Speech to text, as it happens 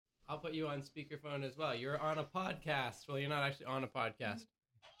I'll put you on speakerphone as well. You're on a podcast. Well, you're not actually on a podcast,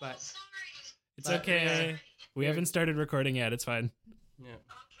 but It's But okay. We haven't started recording yet. It's fine. yeah.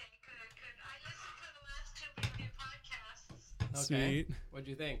 Okay, good. I listened to the last two previous podcasts. Okay. Sweet. What'd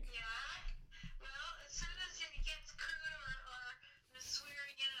you think? Yeah. Well, as soon as it gets crude or the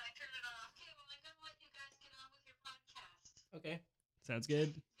swearing in, I turn it off. Okay, well, I'm gonna let you guys get on with your podcast. Okay. Sounds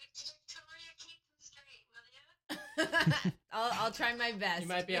good. Victoria, keep them straight, will you? I'll try my best. You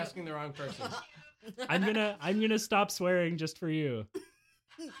might be asking the wrong person. I'm gonna stop swearing just for you.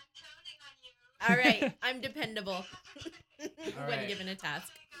 I'm counting on you. All right, I'm dependable All when right. given a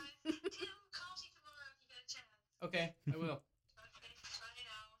task. Okay, guys. Tim, call me tomorrow if you get a chance. Okay, I will. Okay,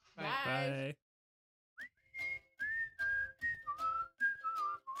 bye now. Bye. Bye.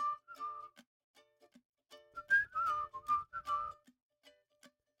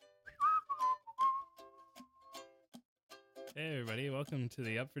 Hey everybody, welcome to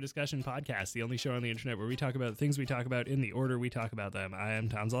the Up for Discussion podcast, the only show on the internet where we talk about things we talk about in the order we talk about them. I am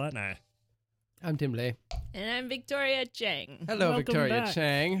Tom Zalatni. I'm Tim Lay. And I'm Victoria Chang. Hello, Welcome Victoria back.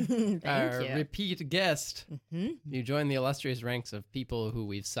 Chang, Thank our you. repeat guest. Mhm. You join the illustrious ranks of people who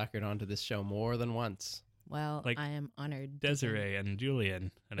we've suckered onto this show more than once. Well, Like I am honored. to Desiree and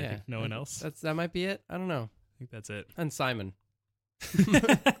Julian, and I think no one else. That might be it. I don't know. I think that's it. And Simon.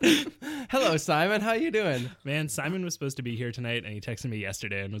 Hello, Simon. How you doing? Man, Simon was supposed to be here tonight, and he texted me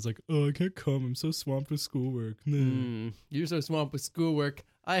yesterday and was like, "Oh, I can't come. I'm so swamped with schoolwork." You're so swamped with schoolwork.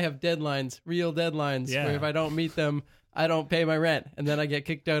 I have deadlines, real deadlines, Yeah. where if I don't meet them, I don't pay my rent, and then I get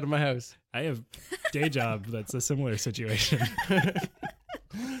kicked out of my house. I have day job that's a similar situation.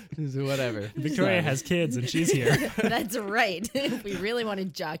 So whatever. Victoria Simon. has kids, and she's here. That's right. If we really want to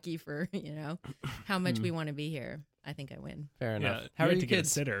jockey for, how much Hmm. we want to be here, I think I win. Fair enough. Yeah, How are had your to get a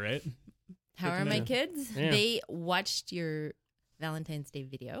kids? sitter, right? How Good to are my know. kids? Yeah. They watched your Valentine's Day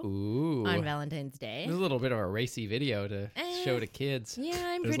video Ooh. on Valentine's Day. There's a little bit of a racy video to show to kids. Yeah,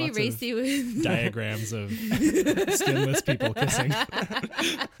 I'm There's pretty lots of racy with Diagrams of skinless people kissing.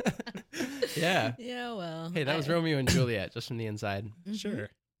 Yeah. Yeah, well. Hey, that was Romeo and Juliet, just from the inside. Sure.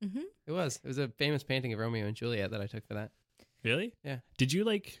 Mm-hmm. It was. It was a famous painting of Romeo and Juliet that I took for that. Really? Yeah. Did you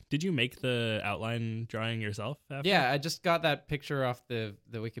make the outline drawing yourself after? Yeah, I just got that picture off the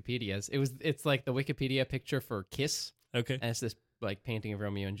Wikipedia's. It's like the Wikipedia picture for Kiss, Okay. and it's this like painting of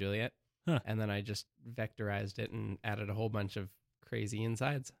Romeo and Juliet. Huh. And then I just vectorized it and added a whole bunch of crazy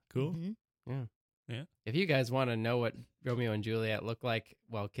insides. Cool. Mm-hmm. If you guys want to know what Romeo and Juliet look like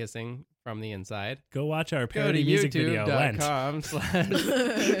while kissing from the inside, Go watch our go to parody music video, Lent.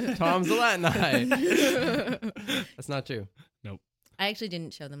 youtube.com/Tom's Latin. That's not true. I actually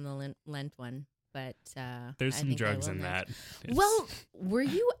didn't show them the Lent one, but There's I some think I drugs will in next. that. It's- Well, were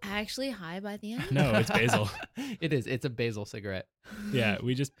you actually high by the end? No, it's basil. It is. It's a basil cigarette. Yeah,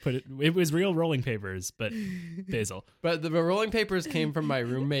 we just put it. It was real rolling papers, but basil. But the rolling papers came from my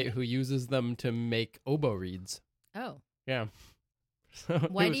roommate who uses them to make oboe reeds. Oh, Yeah. So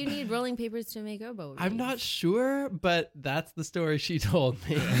why it do was- you need rolling papers to make oboe? I'm not reeds? sure, but that's the story she told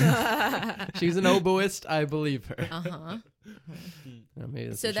me. She's an oboist. I believe her. Uh-huh. Maybe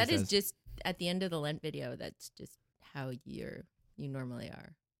that's So what she that is says. just at the end of the Lent video. That's just how you normally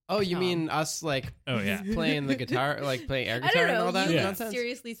are. Oh, you Tom. mean us like Oh yeah. playing the guitar, like playing air I guitar don't know. and all that You Yeah. look nonsense?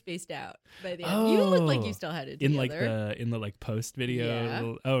 seriously spaced out by the end. You look like Oh. you still had it In together. like the post video.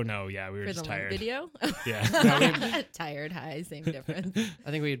 Yeah. Oh no, yeah, we were for just the Lent tired. video. Yeah. Tired, high, same difference.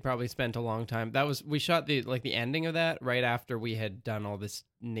 I think we had probably spent a long time. We shot the ending of that right after we had done all this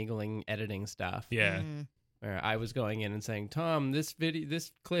niggling editing stuff. Yeah. Mm. Where I was going in and saying, "Tom, this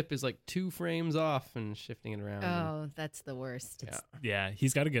clip is like 2 frames off," and shifting it around. Oh, that's the worst. Yeah. Yeah,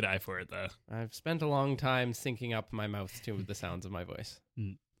 he's got a good eye for it though. I've spent a long time syncing up my mouth to the sounds of my voice.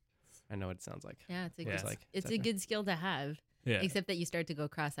 Mm. I know what it sounds like. Yeah, it's a Yeah. good, Like, it's a etc. good skill to have. Yeah. Except that you start to go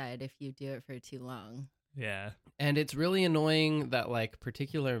cross-eyed if you do it for too long. Yeah. And it's really annoying that like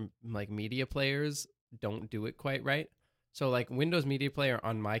particular like media players don't do it quite right. So like Windows Media Player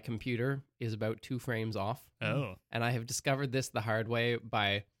on my computer is about 2 frames off. Oh. And I have discovered this the hard way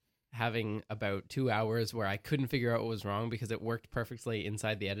by having about 2 hours where I couldn't figure out what was wrong because it worked perfectly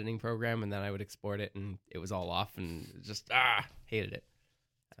inside the editing program, and then I would export it and it was all off and just hated it.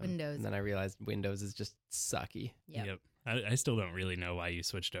 Windows. And then I realized Windows is just sucky. Yep. I still don't really know why you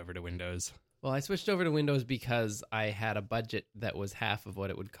switched over to Windows. Well, I switched over to Windows because I had a budget that was half of what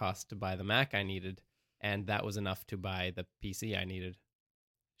it would cost to buy the Mac I needed, and that was enough to buy the PC I needed.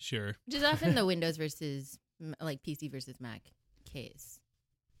 Sure. Which is often the Windows versus like PC versus Mac case,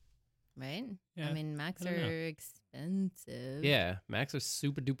 right? Yeah, I mean, Macs I don't know. are expensive. Yeah, Macs are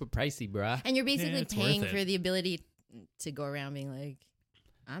super duper pricey, bruh. and you're basically it's worth paying it. for the ability to go around being like,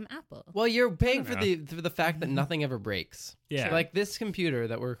 I'm Apple. Well, you're paying don't for the fact that nothing ever breaks. Yeah. So, like this computer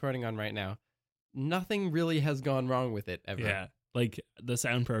that we're recording on right now, nothing really has gone wrong with it ever. Yeah. Like the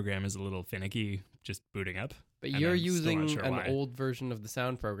sound program is a little finicky just booting up. But And you're I'm still not using sure an why. old version of the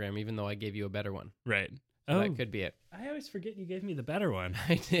sound program, even though I gave you a better one. Right. So Oh, that could be it. I always forget you gave me the better one.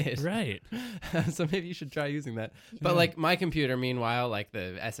 I did. Right. So maybe you should try using that. But Yeah. like my computer, meanwhile, like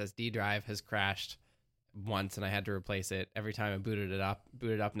the SSD drive has crashed once and I had to replace it. Every time I booted it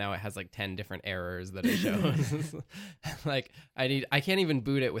up now it has like 10 different errors that it shows. Like I can't even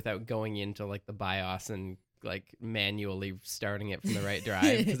boot it without going into like the BIOS and like manually starting it from the right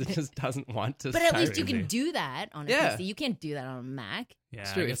drive because it just doesn't want to But at start. least you can Crazy. do that on a Yeah. PC. You can't do that on a Mac. Yeah.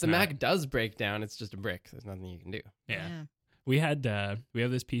 It's I true. If guess the not. Mac does break down, it's just a brick. There's nothing you can do. Yeah. We have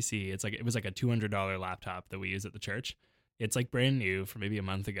this PC. It was like a $200 laptop that we use at the church. It's like brand new from maybe a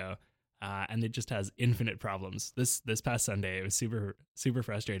month ago. And it just has infinite problems. This past Sunday, it was super, super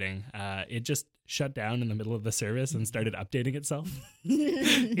frustrating. It just shut down in the middle of the service and started updating itself.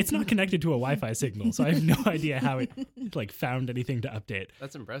 It's not connected to a Wi-Fi signal, so I have no idea how it like found anything to update.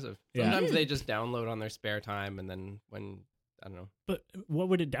 That's impressive. Yeah. Sometimes they just download on their spare time and then when I don't know. But what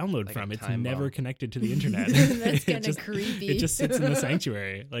would it download Like a from? It's time never bomb. connected to the internet. That's It kind of just- creepy. It just sits in the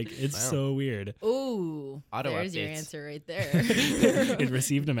sanctuary. Like it's Wow. so weird. Ooh, Auto there's your updates. answer right there. It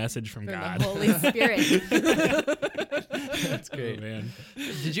received a message from From God. the Holy Spirit. That's great. Oh, man.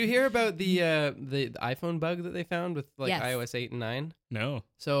 Did you hear about the iPhone bug that they found with like Yes. iOS 8 and 9? No.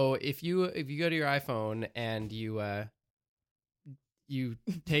 So if you go to your iPhone and you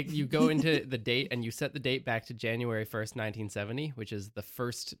go into the date and you set the date back to January 1st, 1970, which is the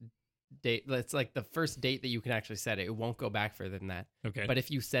first date. That's like the first date that you can actually set it. It won't go back further than that. Okay. But if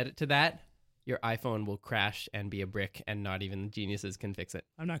you set it to that, your iPhone will crash and be a brick, and not even the geniuses can fix it.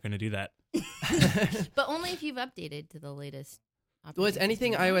 I'm not going to do that. But only if you've updated to the latest. Well, it's operating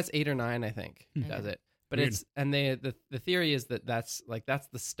anything system. iOS 8 or 9, I think, Hmm. does it. But Weird. it's and the theory is that that's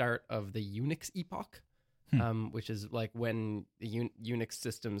the start of the Unix epoch, which is like when the Unix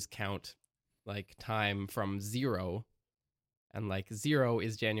systems count like time from 0, and like 0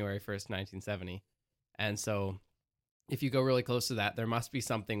 is January 1st, 1970, and so if you go really close to that, there must be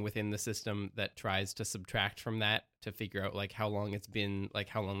something within the system that tries to subtract from that to figure out like how long it's been, like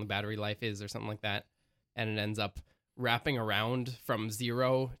how long the battery life is or something like that, and it ends up wrapping around from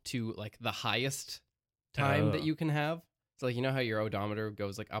 0 to like the highest time that Oh. you can have. So like, you know how your odometer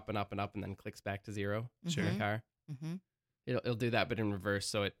goes like up and up and up and then clicks back to 0 Sure. in a car? Mhm. It'll do that, but in reverse.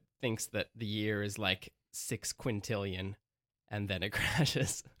 So it thinks that the year is like 6 quintillion and then it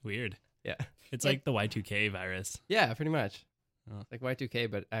crashes. Weird. Yeah. It's It- like the Y2K virus. Yeah, pretty much. Oh. Like Y2K,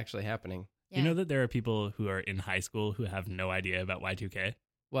 but actually happening. Yeah. You know that there are people who are in high school who have no idea about Y2K?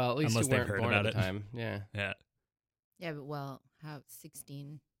 Well, at least Unless you they've weren't heard born about at the it. time. Yeah. Yeah. Yeah, but well, how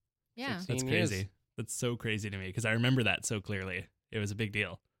 16? Yeah. 16 That's years. crazy. That's so crazy to me because I remember that so clearly. It was a big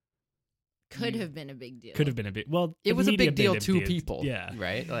deal. Could have been a big deal. Could have been a big. Well, It the was a media big deal made it to big. people. Yeah.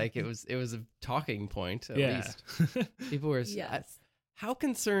 Right? Like it was a talking point at Yeah. least. People were Yes. How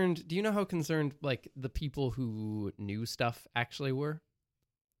concerned, do you know how concerned like the people who knew stuff actually were?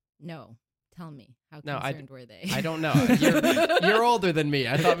 No. Tell me. How No, concerned were they? I don't know. You're older than me.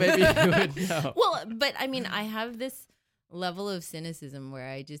 I thought maybe you would know. Well, but I mean, I have this level of cynicism where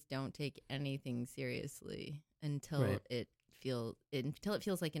I just don't take anything seriously until Right. it feels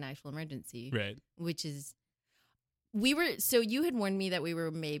like an actual emergency, Right. which is so you had warned me that we were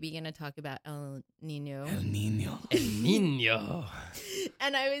maybe going to talk about El Nino. Nino. El Nino.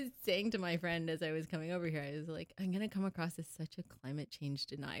 And I was saying to my friend as I was coming over here, I was like, I'm going to come across as such a climate change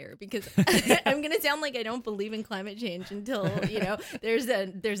denier because I'm going to sound like I don't believe in climate change until, there's a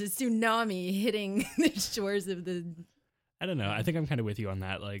tsunami hitting the shores of the. I don't know. I think I'm kind of with you on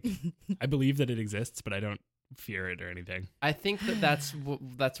that. Like, I believe that it exists, but I don't fear it or anything. I think that's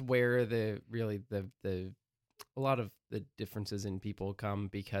where the a lot of the differences in people come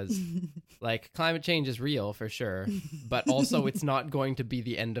because like climate change is real for sure, but also it's not going to be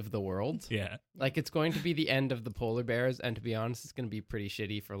the end of the world. Yeah. Like it's going to be the end of the polar bears, and to be honest, it's going to be pretty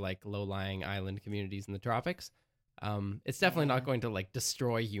shitty for like low-lying island communities in the tropics. It's definitely Yeah. not going to like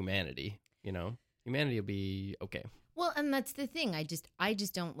destroy humanity. Humanity will be okay. Well, and that's the thing. I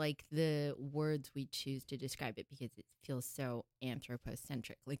just don't like the words we choose to describe it because it feels so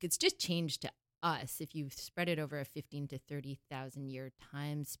anthropocentric. Like it's just changed to us. If you spread it over a 15 to 30,000 year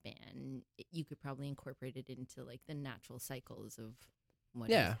time span, you could probably incorporate it into like the natural cycles of what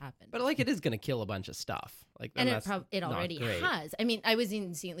has happened. But like it is going to kill a bunch of stuff. Like, and that's it not already great. has. I mean, I was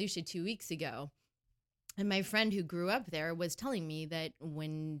in St. Lucia 2 weeks ago, and my friend who grew up there was telling me that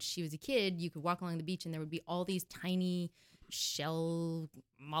when she was a kid, you could walk along the beach and there would be all these tiny shell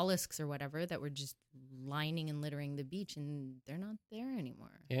mollusks or whatever that were just lining and littering the beach, and they're not there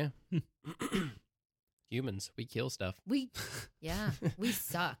anymore. Yeah. Humans, we kill stuff. We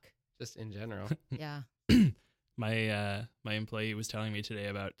suck. Just in general. Yeah. My employee was telling me today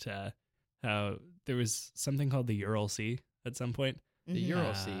about how there was something called the Ural Sea at some point. The Mhm.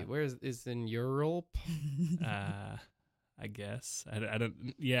 Ural Sea. Where is in Ural? I guess I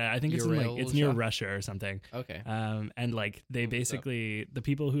don't. Yeah, I think it's in, like it's near Eurasia? Russia or something. Okay. And like they Look this up. basically the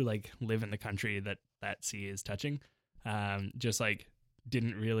people who like live in the country that sea is touching, just like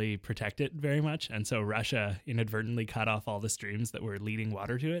didn't really protect it very much, and so Russia inadvertently cut off all the streams that were leading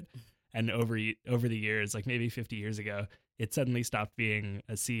water to it, and over the years, like maybe 50 years ago, it suddenly stopped being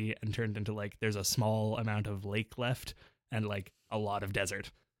a sea and turned into like there's a small amount of lake left and like a lot of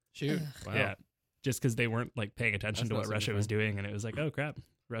desert. Shoot. Ugh. Wow. Yeah, just because they weren't like paying attention That's to not what super Russia was fun. doing, and it was like, oh crap,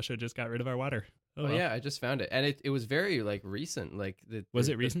 Russia just got rid of our water. Oh, well. yeah, I just found it, and it was very like recent. Like Was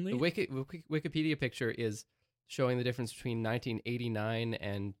it recently? The Wikipedia picture is showing the difference between 1989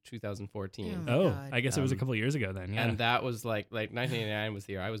 and 2014, Oh. Oh, God. I guess it was a Um, couple years ago then. Yeah, and that was like 1989 was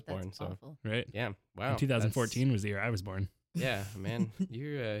the year I was That's born. So awful. right. yeah, wow. And 2014 was the year I was born. Yeah, man,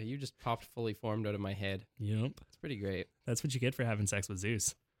 you just popped fully formed out of my head. Yep, It's pretty great. that's what you get for having sex with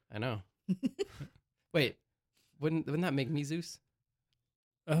Zeus. I know. Wait, wouldn't that make me Zeus?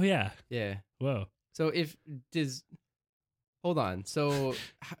 Oh yeah. Yeah. Whoa. So hold on. So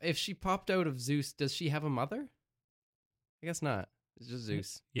if she popped out of Zeus, does she have a mother? I guess not. It's just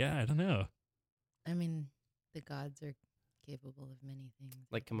Zeus. Yeah, I don't know. I mean, the gods are capable of many things.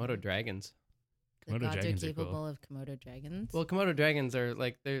 Like Komodo dragons. The Komodo gods are dragons are capable cool. of Komodo dragons. Well, Komodo dragons are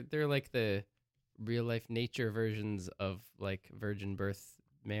like they're like the real life nature versions of like virgin birth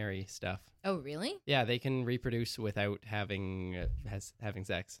Mary stuff. oh, really? Yeah, they can reproduce without having having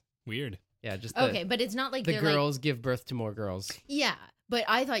sex. Weird. Yeah, just Okay, but it's not like the they're girls give birth to more girls. Yeah, but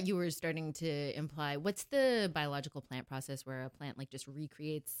I thought you were starting to imply what's the biological plant process where a plant like just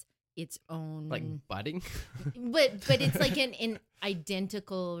recreates its own Like budding. but it's like an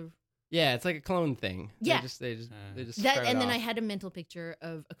identical Yeah, it's like a clone thing. Yeah. They just that, sprout and then off. I had a mental picture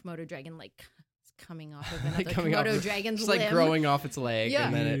of a Komodo dragon like coming off of another Coming off Komodo of- dragon's just like limb, growing off its leg, Yeah.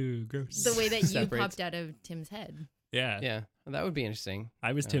 and then it. Ew, gross. the way that you separates. popped out of Tim's head. Yeah. Yeah, well, that would be interesting.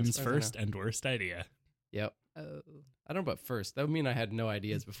 I was Yeah, Tim's as far as I first and worst idea. Yep. Oh, I don't know about first. That would mean I had no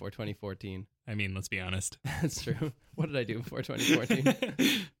ideas before 2014. I mean, let's be honest. That's true. What did I do before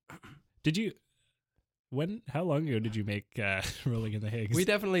 2014? Did you? How long ago did you make Rolling in the Higgs? We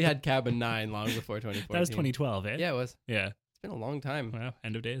definitely had Cabin 9 long before 2014. That was 2012, eh? Yeah, it was. Yeah. It's been a long time. Wow.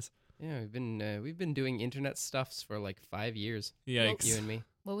 End of days. Yeah, we've been doing internet stuffs for like 5 years. Yikes. You and me.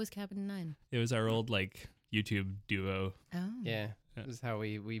 what was Cabin 9? It was our old like YouTube duo. Oh, Yeah, Yeah. this is how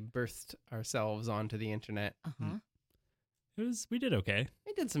we birthed ourselves onto the internet. uh-huh. We did okay.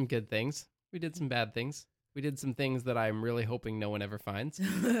 We did some good things. We did some bad things. We did some things that I'm really hoping no one ever finds.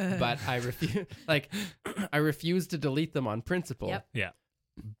 But I refuse. Like, I refuse to delete them on principle. Yep. Yeah.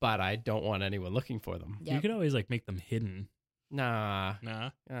 But I don't want anyone looking for them. You Yep. could always like make them hidden. Nah.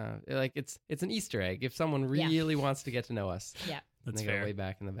 Nah. Like it's an Easter egg. If someone Yeah. really wants to get to know us, Yeah. then That's they go fair. way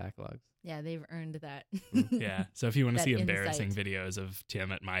back in the backlogs. Yeah, they've earned that. Yeah. So if you want to That see embarrassing insight. videos of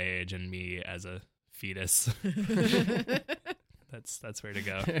Tim at my age and me as a fetus, that's where to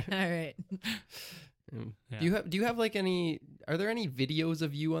go. All right. Yeah. Do you have like any? Are there any videos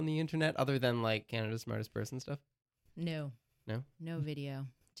of you on the internet other than like Canada's Smartest Person stuff? No. No? No video.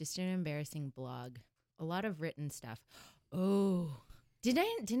 Just an embarrassing blog. A lot of written stuff. Oh.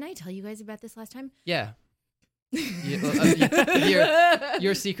 Didn't I tell you guys about this last time? Yeah.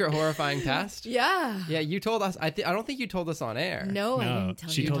 Your secret horrifying past. Yeah. Yeah, you told us. I don't think you told us on air. No, I No, didn't tell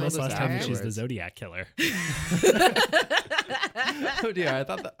she you. told guys us last time that afterwards. she's the Zodiac killer. Oh dear, I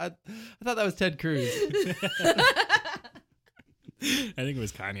thought that was Ted Cruz. I think it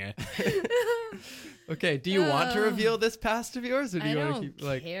was Kanye. Okay, do you want to reveal this past of yours, or do I you want don't to keep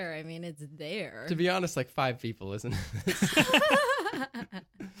like? care. I mean, it's there. To be honest, like 5 people, isn't it?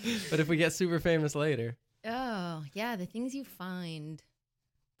 But if we get super famous later, Oh, yeah, the things you find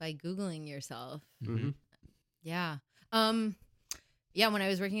by Googling yourself. Mhm. Yeah. Yeah, when I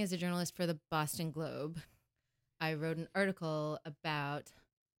was working as a journalist for the Boston Globe, I wrote an article about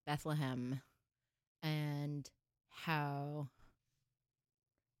Bethlehem and how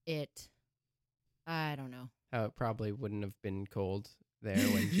I don't know. how it probably wouldn't have been cold there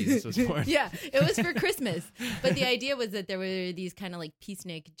when Jesus was born. Yeah, it was for Christmas. But the idea was that there were these kind of like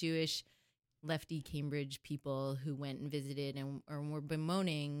peacenik Jewish lefty Cambridge people who went and visited and or were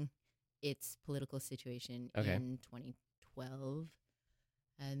bemoaning its political situation Okay. in 2012.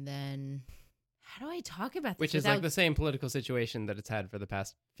 And then how do I talk about this? Which is like without- the same political situation that it's had for the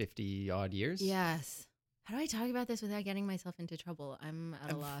past 50 odd years. Yes. How do I talk about this without getting myself into trouble? I'm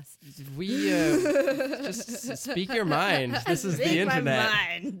at a loss. We just speak your mind. This is the Speak my internet.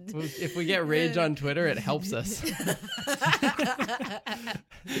 mind. If we get rage on Twitter, it helps us.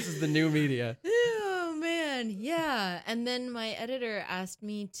 This is the new media. Oh man, yeah. And then my editor asked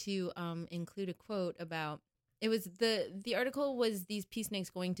me to include a quote about it was the article was these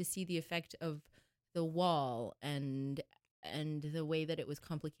peaceniks going to see the effect of the wall and the way that it was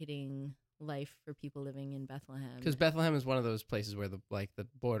complicating life for people living in Bethlehem. Because Bethlehem is one of those places where the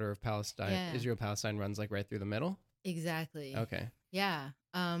border of Palestine, Yeah. Israel-Palestine runs like right through the middle. Exactly. Okay. Yeah.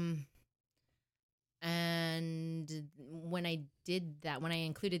 And when I did that, when I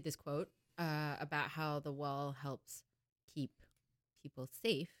included this quote about how the wall helps keep people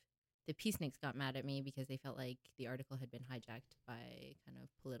safe, the peaceniks got mad at me because they felt like the article had been hijacked by kind of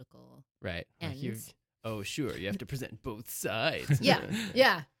political. Right. Ends. Oh, sure. You have to present both sides. Yeah,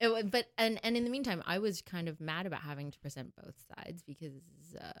 yeah. But in the meantime, I was kind of mad about having to present both sides because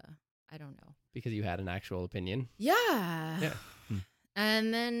I don't know. Because you had an actual opinion. Yeah. Yeah.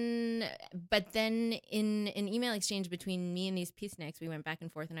 And then, but then in an email exchange between me and these peaceniks, we went back and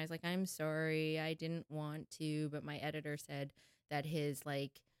forth, and I was like, I'm sorry, I didn't want to, but my editor said that his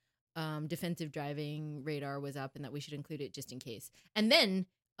defensive driving radar was up and that we should include it just in case. And then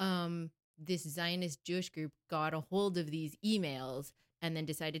this Zionist Jewish group got a hold of these emails and then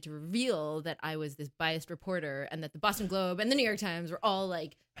decided to reveal that I was this biased reporter and that the Boston Globe and the New York Times were all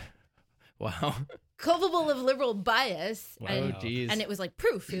like Wow. culpable of liberal bias. Wow. And, Oh, geez. and it was like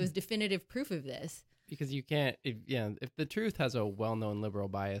proof. It was definitive proof of this. Because you can't, if the truth has a well-known liberal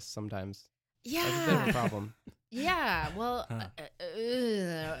bias, sometimes that's a bit of a Yeah. problem. Yeah. Well, Huh.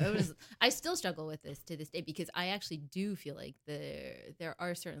 it was. I still struggle with this to this day because I actually do feel like there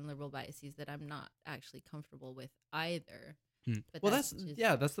are certain liberal biases that I'm not actually comfortable with either. Hmm. But Well, that's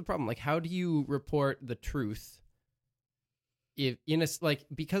the problem. Like, how do you report the truth? If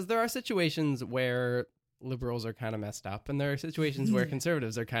because there are situations where liberals are kind of messed up, and there are situations where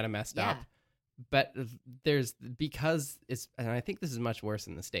conservatives are kind of messed up. But because it's, and I think this is much worse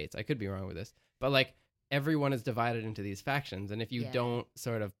in the States. I could be wrong with this, but like everyone is divided into these factions, and if you Yeah. don't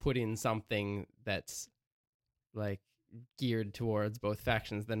sort of put in something that's like geared towards both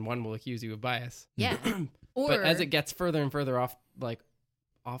factions, then one will accuse you of bias. Yeah. Or But as it gets further and further off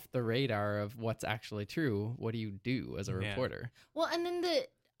the radar of what's actually true, what do you do as a Yeah. reporter? well, and then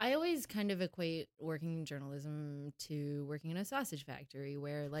I always kind of equate working in journalism to working in a sausage factory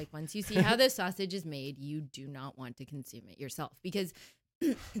where like once you see how the sausage is made, you do not want to consume it yourself because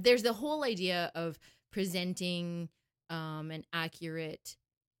there's the whole idea of presenting an accurate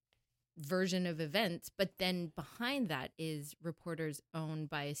version of events, but then behind that is reporters' own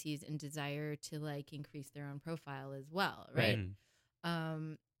biases and desire to like increase their own profile as well, right?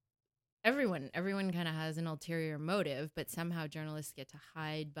 Mm. Everyone kind of has an ulterior motive, but somehow journalists get to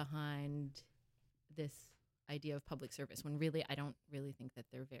hide behind this idea of public service when really I don't really think that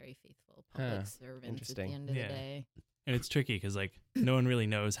they're very faithful public Huh. servants at Interesting. the end of Yeah. the day. And it's tricky because like no one really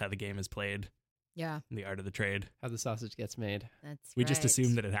knows how the game is played Yeah, in the art of the trade. How the sausage gets made. that's We just right.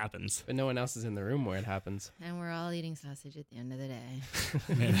 assume that it happens. But no one else is in the room where it happens. And we're all eating sausage at the end of the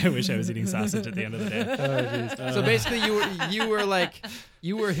day. Man, I wish I was eating sausage at the end of the day. Oh, jeez. So basically,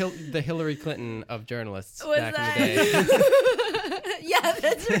 you were the Hillary Clinton of journalists back in the day. Yeah,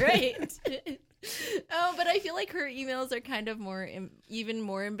 that's right. Oh, but I feel like her emails are kind of even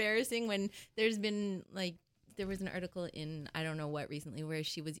more embarrassing when there's been like there was an article in I don't know what recently where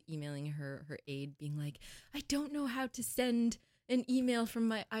she was emailing her aide being like, I don't know how to send an email from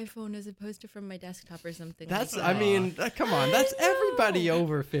my iPhone as opposed to from my desktop or something. That's, like I that. mean, come on. That's I know. everybody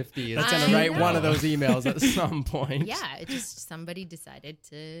over 50 that's going I to write know. one of those emails at some point. Yeah, it just somebody decided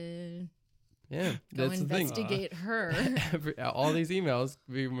to Yeah. go That's the thing. investigate her. All these emails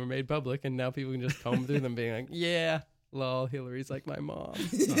were made public, and now people can just comb through them being like, yeah, lol, Hillary's like my mom.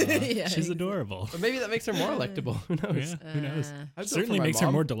 Yeah, She's adorable. Or maybe that makes her more electable. Who knows? Yeah, who knows? Uh, I'd vote Certainly for my makes her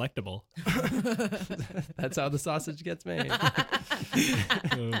mom. more delectable. That's how the sausage gets made.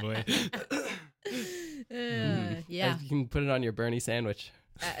 Oh boy. Yeah. You can put it on your Bernie sandwich.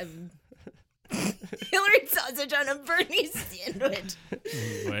 Hillary sausage on a Bernie sandwich Oh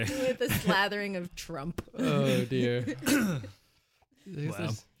boy. with a slathering of Trump. Oh dear. Wow.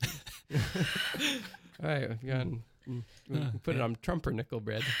 All right, we've gone. We can put it on Trumpernickel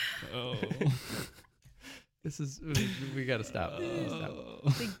bread. Oh. This is we gotta stop.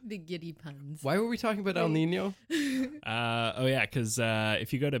 The giddy puns. Why were we talking about El Nino? Because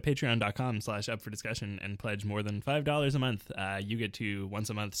if you go to patreon.com/up4discussion and pledge more than $5 a month, you get to once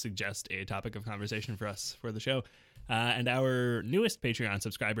a month suggest a topic of conversation for us for the show. And our newest Patreon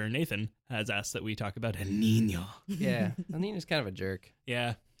subscriber, Nathan, has asked that we talk about El Nino. Yeah, El Nino's kind of a jerk.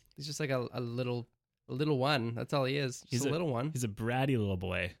 Yeah. He's just like a little one. That's all he is. He's a little one. He's a bratty little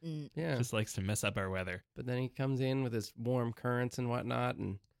boy. Yeah. Just likes to mess up our weather. But then he comes in with his warm currents and whatnot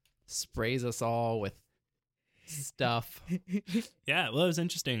and sprays us all with stuff. Yeah, well, it was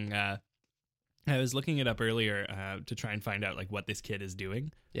interesting. I was looking it up earlier to try and find out like what this kid is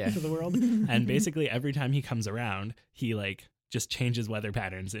doing Yeah. to the world. And basically every time he comes around, he like just changes weather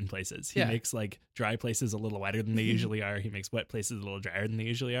patterns in places. He Yeah. makes like dry places a little wetter than they usually are. He makes wet places a little drier than they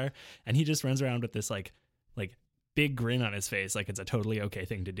usually are. And he just runs around with this like big grin on his face like it's a totally okay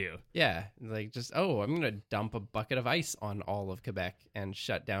thing to do. Yeah. Like just, I'm going to dump a bucket of ice on all of Quebec and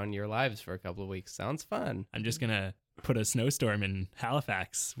shut down your lives for a couple of weeks. Sounds fun. I'm just going to put a snowstorm in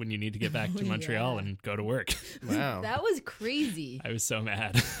Halifax when you need to get back to Montreal and go to work. Wow. That was crazy. I was so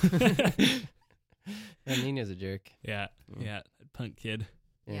mad. El Nino's a jerk. Yeah, that punk kid.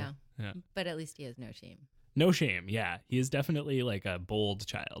 Yeah. Yeah. But at least he has no shame. No shame. Yeah, he is definitely like a bold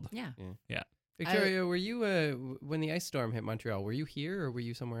child. Yeah. Victoria, were you, when the ice storm hit Montreal, were you here or were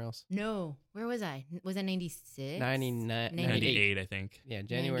you somewhere else? No. Where was I? Was that 96? 98. 98, I think. Yeah,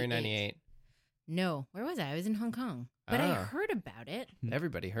 January 98. No. Where was I? I was in Hong Kong. But I Ah. heard about it.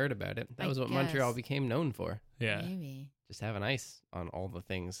 Everybody heard about it. That I was what Montreal guess. became known for. Yeah. Maybe. Just having ice on all the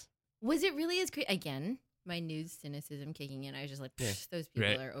things. Was it really as crazy? Again, my news cynicism kicking in. I was just like, Yeah. those people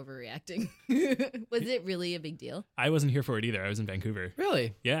Right. are overreacting. Was it really a big deal? I wasn't here for it either. I was in Vancouver.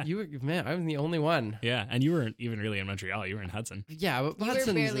 Really? Yeah. You were, man, I was the only one. Yeah, and you weren't even really in Montreal. You were in Hudson. Yeah, but You Hudson's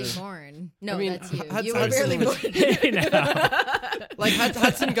were barely born. No, I mean, that's you. Hudson- You were barely born. Hey, now. like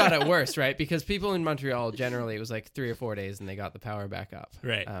Hudson got it worse, right? Because people in Montreal generally it was like 3 or 4 days and they got the power back up.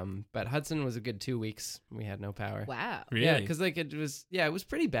 Right. But Hudson was a good 2 weeks. We had no power. Wow. Really? Yeah, because like it was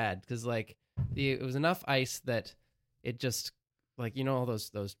pretty bad because like it was enough ice that it just like all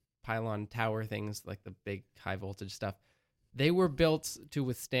those pylon tower things like the big high voltage stuff. They were built to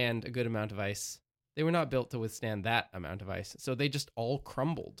withstand a good amount of ice. They were not built to withstand that amount of ice, so they just all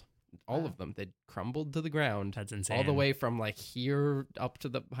crumbled. All Wow. of them, they crumbled to the ground. That's insane. All the way from like here up to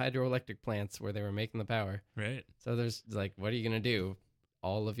the hydroelectric plants where they were making the power. Right. So there's like, what are you gonna do?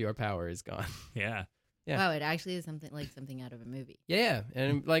 All of your power is gone. Yeah. Yeah. Wow, it actually is something out of a movie. Yeah,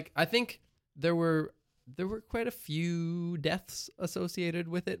 and like I think there were quite a few deaths associated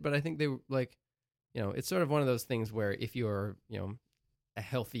with it, but I think they were like, it's sort of one of those things where if you're, a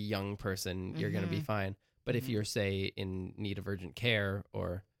healthy young person, you're going to be Mhm. fine. But if Mhm. you're say in need of urgent care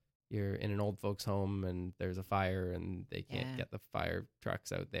or you're in an old folks home and there's a fire and they can't Yeah. get the fire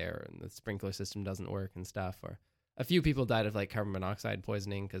trucks out there and the sprinkler system doesn't work and stuff, or a few people died of like carbon monoxide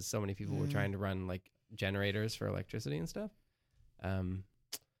poisoning because so many people were Mm. trying to run like generators for electricity and stuff.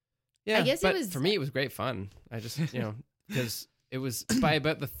 Yeah, guess it but was- for me it was great fun. I just because it was by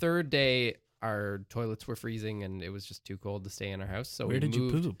about the third day our toilets were freezing and it was just too cold to stay in our house. So Where did you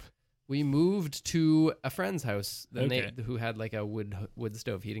poop? We moved to a friend's house Okay. who had like a wood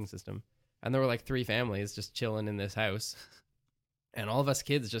stove heating system, and there were like 3 families just chilling in this house, and all of us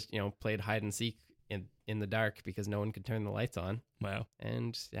kids just played hide and seek in the dark because no one could turn the lights on, Wow.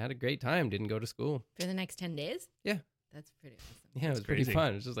 and had a great time. Didn't go to school. For the next 10 days? Yeah. That's pretty awesome. Yeah, it was That's pretty crazy.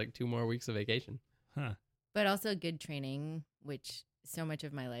 fun. It was just like 2 more weeks of vacation. Huh. But also good training, which so much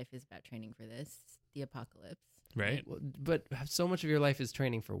of my life is about training for this, the apocalypse. Right. Well, but so much of your life is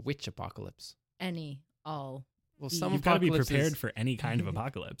training for which apocalypse? All. Well, You've some You've got to be apocalypses- prepared for any kind of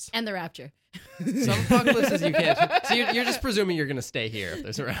apocalypse. And the rapture. Some apocalypses you can't. So you're just presuming you're going to stay here if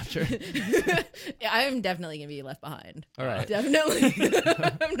there's a rapture. Yeah, I'm definitely going to be left behind. All right. Definitely.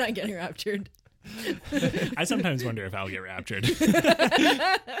 I'm not getting raptured. I sometimes wonder if I'll get raptured.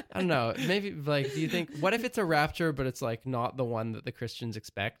 I don't know. Maybe like, do you think? What if it's a rapture, but it's like not the one that the Christians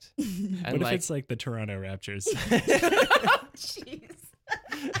expect? And What if like, it's like the Toronto Raptures? Jeez.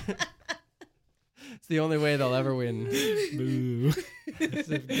 it's the only way they'll ever win. Boo. Is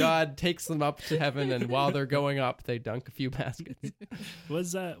if God takes them up to heaven, and while they're going up, they dunk a few baskets.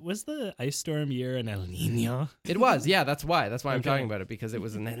 Was the ice storm year an El Nino? It was, yeah. That's why. That's why I'm Okay. talking about it, because it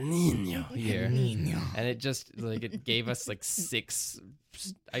was an El Nino year, Nino. and it just like it gave us like 6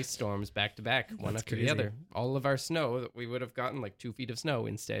 ice storms back to back, one That's after crazy. the other. All of our snow that we would have gotten like 2 feet of snow.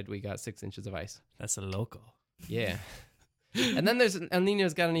 Instead, we got 6 inches of ice. That's a local. Yeah. And then there's El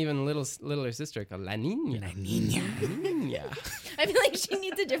Nino's got an even littler sister called La Nina. La Nina. Nina. I feel like she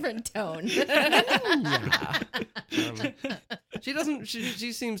needs a different tone. She doesn't.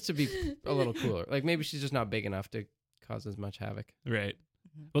 She seems to be a little cooler. Like maybe she's just not big enough to cause as much havoc. Right.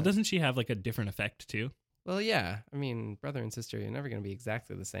 Well, doesn't she have like a different effect too? Well, yeah. I mean, brother and sister, you're never going to be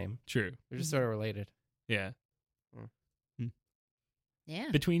exactly the same. True. They're just sort of related. Yeah. Yeah.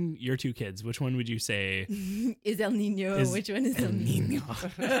 Between your two kids, which one would you say Is El Nino? Which one is El Nino?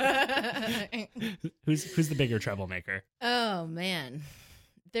 Who's the bigger troublemaker? Oh man,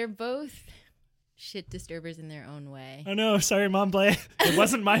 they're both shit disturbers in their own way. Oh no, sorry, Mom Blay. It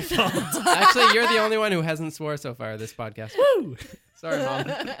wasn't my fault. Actually, you're the only one who hasn't swore so far this podcast. Woo! Sorry, Mom.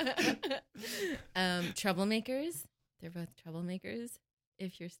 Troublemakers. They're both troublemakers.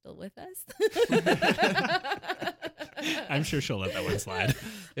 If you're still with us. I'm sure she'll let that one slide.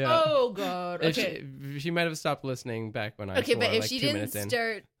 Yeah. Oh God. If Okay. she might have stopped listening back when I Okay, swore, but if like she 2 didn't minutes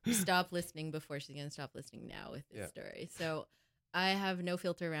in. stop listening before, she's gonna stop listening now with this Yeah. story. So I have no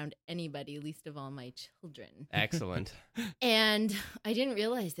filter around anybody, least of all my children. Excellent. And I didn't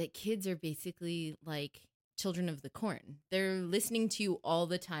realize that kids are basically like children of the corn. They're listening to you all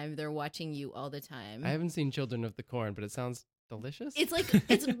the time. They're watching you all the time. I haven't seen Children of the Corn, but it sounds delicious. It's like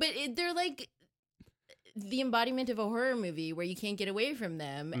they're like the embodiment of a horror movie where you can't get away from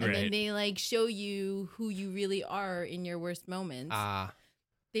them, and Right. then they like show you who you really are in your worst moments.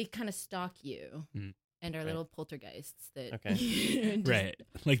 They kind of stalk you. Mm. And are Right. little poltergeists that Okay. just- Right.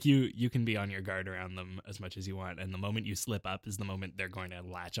 Like you can be on your guard around them as much as you want, and the moment you slip up is the moment they're going to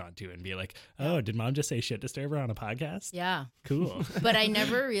latch onto and be like, "Oh, did Mom just say shit disturber on a podcast?" Yeah. Cool. But I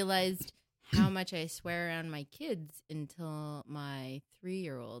never realized how much I swear around my kids until my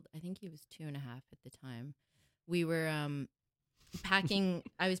 3-year-old, I think he was 2.5 at the time. We were packing,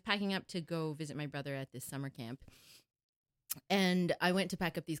 I was packing up to go visit my brother at this summer camp. And I went to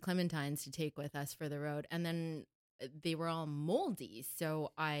pack up these clementines to take with us for the road. And then they were all moldy.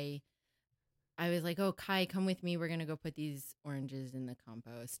 So I was like, oh, Kai, come with me. We're going to go put these oranges in the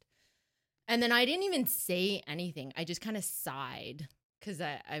compost. And then I didn't even say anything. I just kind of sighed because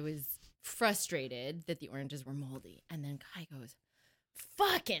I was frustrated that the oranges were moldy. And then Kai goes,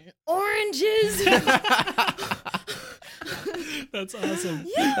 fucking oranges. That's awesome.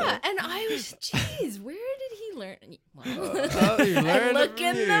 Yeah. And I was, geez, where did he learn? Well, Oh, you I learned look from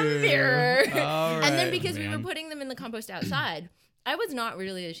in the you. mirror. All And then right. because we were man. putting them in the compost outside, I was not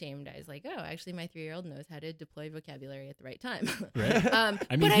really ashamed. I was like, oh, actually, my 3-year-old knows how to deploy vocabulary at the right time. Right. I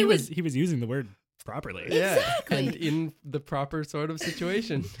I mean, but he was using the word properly. Yeah, Exactly. and in the proper sort of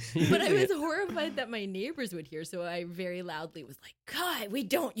situation. But I Using was it. horrified that my neighbors would hear, so I very loudly was like, Kai, we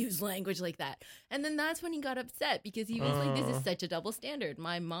don't use language like that. And then that's when he got upset because he was like, this is such a double standard.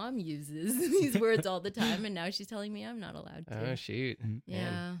 My mom uses these words all the time, and now she's telling me I'm not allowed to. Oh shoot! Yeah,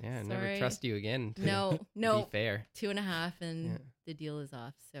 Man. Yeah. Never sorry. trust you again. To No, no, Be fair. 2.5, and Yeah. the deal is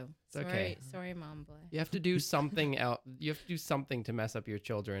off. So It's okay. sorry, Mom Boy. You have to do something else. You have to do something to mess up your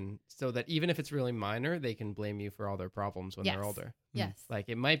children, so that even if it's really minor, they can blame you for all their problems when Yes. they're older. Yes. Like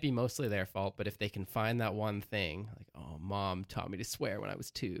it might be mostly their fault, but if they can find that one thing, like, oh, Mom taught me to swear when I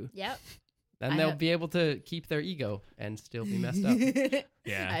was 2, Yep. then I they'll have- be able to keep their ego and still be messed up.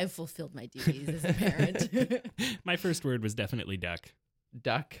 Yeah. I have fulfilled my duties as a parent. My first word was definitely duck.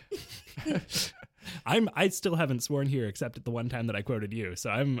 Duck. I still haven't sworn here except at the one time that I quoted you, so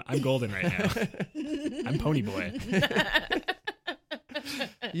I'm golden right now. I'm Pony Boy.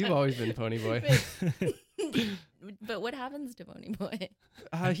 You've always been Pony Boy. But what happens to Pony Boy?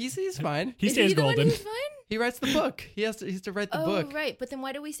 He's fine. He Is stays he the one golden. who's fine? He writes the book. He has to write the book right. But then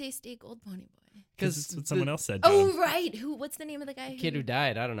why do we say stay gold, Pony Boy? Because it's what someone else said. Oh, John. right. What's the name of the guy? kid who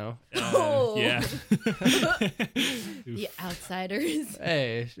died. I don't know. Oh. Yeah. The Outsiders.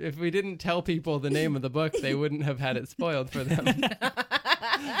 Hey, if we didn't tell people the name of the book, they wouldn't have had it spoiled for them.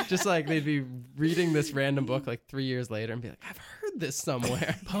 Just like they'd be reading this random book like 3 years later and be like, I've heard this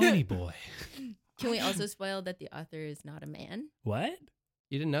somewhere. Pony Boy. Can we also spoil that the author is not a man? What?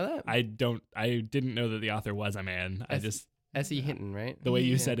 You didn't know that? I didn't know that the author was a man. I S- just S.E. Hinton, right? the way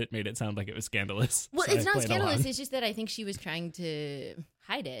you Yeah. said it made it sound like it was scandalous. Well, so it's I not played scandalous. along. It's just that I think she was trying to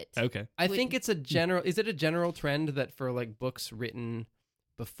hide it. Okay. I Would- think it's a general. Is it a general trend that for like books written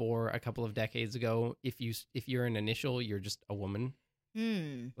before a couple of decades ago, if you're an initial, you're just a woman?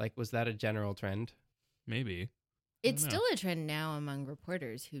 Like, was that a general trend? Maybe. It's know. still a trend now among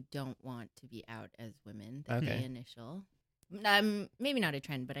reporters who don't want to be out as women that Okay. they initial. Maybe not a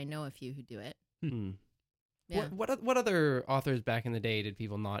trend, but I know a few who do it. Hmm. Yeah. What other authors back in the day did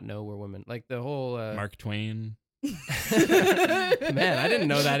people not know were women? Like the whole Mark Twain. Man, I didn't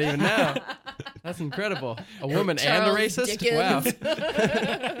know that even now. That's incredible. A woman Charles and a racist? Dickens.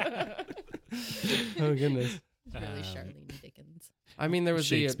 Wow. Oh, goodness. It's really Charlene Dickens. I mean, there was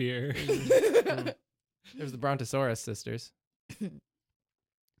Shakespeare. there was the Brontosaurus sisters.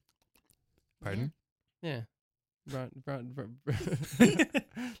 Pardon? Yeah. The Brontes.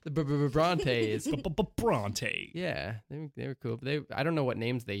 Bronte. Yeah, they were cool. But I don't know what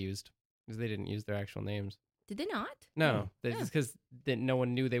names they used because they didn't use their actual names. Did they not? No, Yeah. it's because no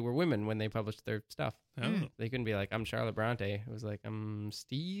one knew they were women when they published their stuff. Oh. Mm. They couldn't be like, I'm Charlotte Bronte. It was like, I'm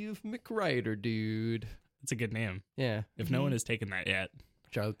Steve McWriter, dude. That's a good name. Yeah, If no one has taken that yet.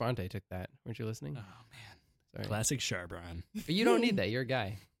 Charlotte Bronte took that. Weren't you listening? Oh, man. Sorry. Classic Charbron. But you don't need that. You're a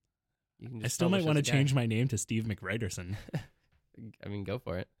guy. You can I just still might publish want to as a guy. change my name to Steve McWriterson. I mean, go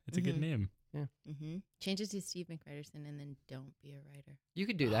for it. It's a good Mhm. name. Mm-hmm. Change it to Steve McWriterson and then don't be a writer. You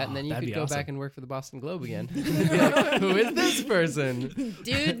could do that, and then you That'd could be go awesome. back and work for the Boston Globe again. Be like, who is this person?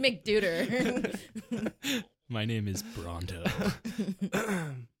 Dude McDuder. My name is Bronto.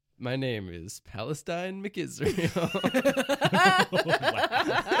 My name is Palestine McIsrael.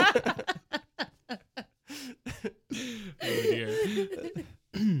 Oh, dear.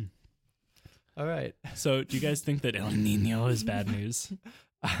 All right. So, do you guys think that El Nino is bad news?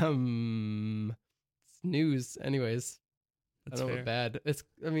 It's news, anyways. That's I don't know fair. what bad.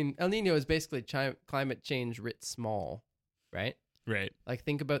 I mean, El Nino is basically climate change writ small, right? Right. Like,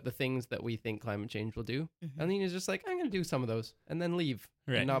 think about the things that we think climate change will do. Mhm. El Nino is just like, I'm going to do some of those and then leave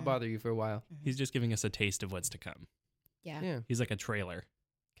Right. and not bother you for a while. He's just giving us a taste of what's to come. Yeah. Yeah, He's like a trailer.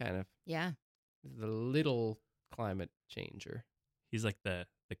 kind of. Yeah. The little climate changer. He's like the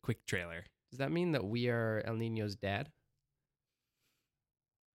quick trailer. Does that mean that we are El Nino's dad?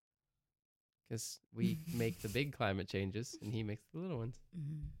 Because we make the big climate changes and he makes the little ones.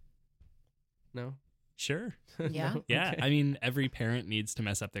 Mhm. No? Sure. Yeah. No? Yeah. Okay. I mean, every parent needs to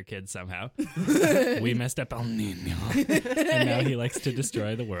mess up their kids somehow. We messed up El Nino. And now he likes to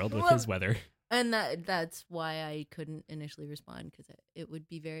destroy the world with Well, his weather. And that's why I couldn't initially respond, because it would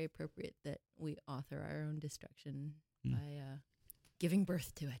be very appropriate that we author our own destruction Mm. by giving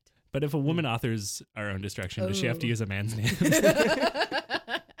birth to it. But if a woman authors our own destruction, does she have to Oh. use a man's name?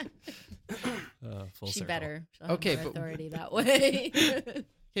 Full She circle. better. She'll Okay, have more but- authority that way.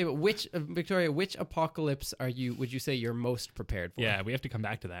 Okay, but which Victoria, which apocalypse would you say you're most prepared for? Yeah, we have to come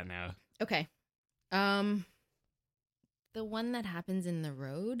back to that now. Okay. The one that happens in the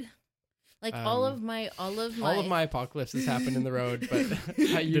road. Like all of my All of my apocalypses happen in the road, but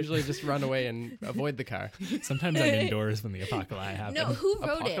I usually just run away and avoid the car. Sometimes I'm indoors when the apocalypse happens. No, who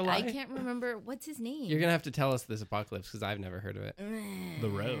wrote it? I Apocalypse? can't remember. What's his name? You're gonna have to tell us this apocalypse because I've never heard of it. The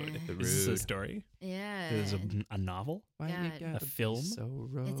Road. The Is this a Road. story? Yeah. Is it a novel? Why Yeah. you gotta A film? be so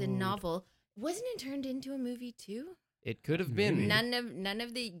road? It's a novel. Wasn't it turned into a movie too? It could have been. Maybe. None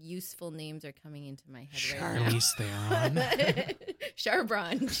of the useful names are coming into my head right now. Charlize Theron.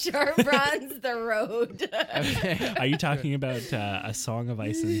 Charbron. Charbron's The Road. Okay. Are you talking about A Song of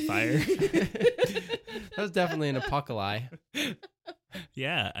Ice and Fire? That was definitely an apocalypse.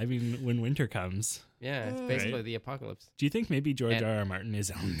 Yeah, I mean, when winter comes. Yeah, it's Mm. basically Right. the apocalypse. Do you think maybe George And- R.R. Martin is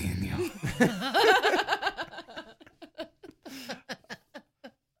El Nino?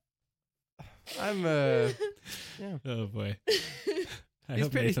 I'm yeah. Oh boy. I He's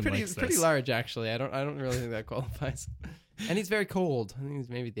hope pretty, Nathan pretty, likes pretty this. large actually. I don't really think that qualifies. And he's very cold. I think he's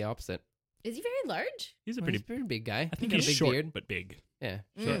maybe the opposite. Is he very large? He's a Well, pretty. he's a pretty big guy. I think got he's a big short beard. but big. Yeah,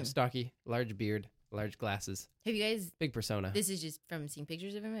 short, Mm. stocky, large beard, large glasses, Have you guys? big persona. This is just from seeing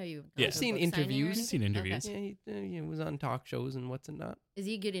pictures of him. Have you? Yeah. gone I've to a seen book signing or interviews. anything? Seen interviews. Yeah, he was on talk shows and what's and not. Is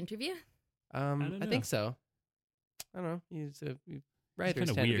he a good interview? don't I know. think so. I don't know. Writers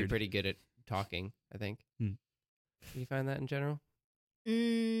kinda tend to be weird. pretty good at talking. I think. Hmm. Do you find that in general?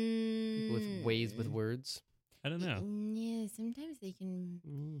 People with ways with words. I don't know. Yeah, sometimes they can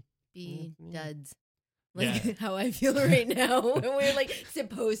be Yeah. duds. Like Yeah. how I feel right now. When we're like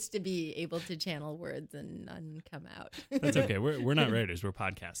supposed to be able to channel words and none come out. That's okay. We're not writers. We're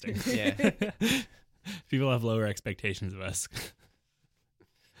podcasting. Yeah. People have lower expectations of us.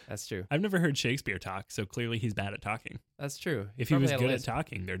 That's true. I've never heard Shakespeare talk, so clearly he's bad at talking. That's true. If he was probably had a good at lisp.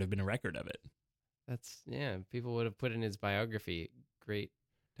 talking, there'd have been a record of it. That's people would have put in his biography. Great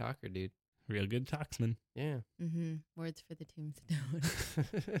talker, dude. Real good talksman. Yeah. Mm-hmm. Words for the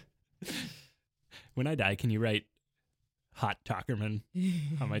tombstone. When I die, can you write hot talkerman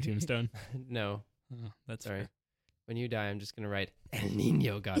on my tombstone? No, Oh, that's sorry. fair. When you die, I'm just gonna write El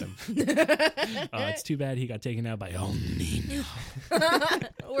Nino got him. Oh, it's too bad he got taken out by El Nino.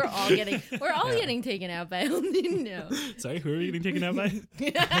 we're all getting taken out by El Nino. Sorry, who are we getting taken out by?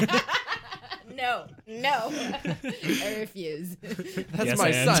 No. I refuse. That's Yes, my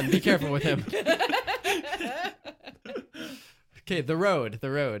and. son. Be careful with him. Okay, the road.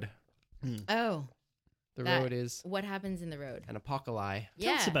 Oh, The That- road is what happens in the road? an apocalypse.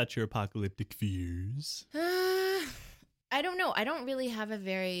 Tell us Yeah. about your apocalyptic fears. I don't know. I don't really have a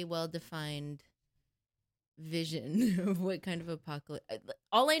very well-defined vision of what kind of apocalypse.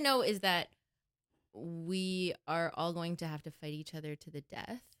 All I know is that we are all going to have to fight each other to the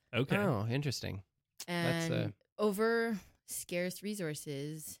death, Okay. Oh, interesting. That's, and over scarce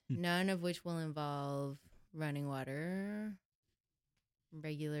resources, none of which will involve running water,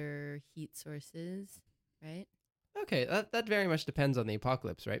 regular heat sources, right? Okay, that very much depends on the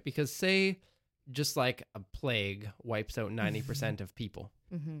apocalypse, right? Because say just like a plague wipes out 90% of people,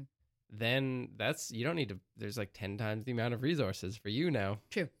 Mm-hmm. then you don't need to, there's like 10 times the amount of resources for you now.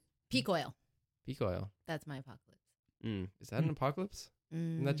 True. Peak oil. Peak oil. That's my apocalypse. Is that an apocalypse?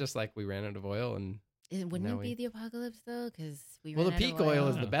 Isn't that Mm. just like we ran out of oil and Wouldn't now it be we- the apocalypse though? Because we well, the ran out peak of oil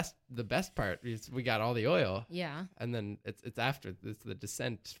is oil. the best part. We got all the oil, Yeah, and then it's after it's the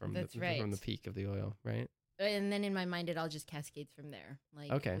descent from That's from right. the peak of the oil, right? and then in my mind it all just cascades from there. Like,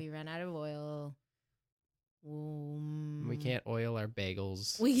 Okay. we ran out of oil. We can't oil our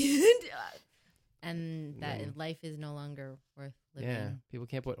bagels. We can't. And that No. life is no longer worth living. Yeah, people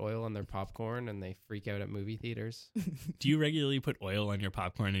can't put oil on their popcorn, and they freak out at movie theaters. Do you regularly put oil on your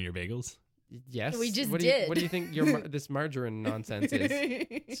popcorn and your bagels? Yes, We just what did. What do you think this margarine nonsense is?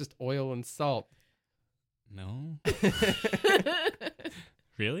 It's just oil and salt. No.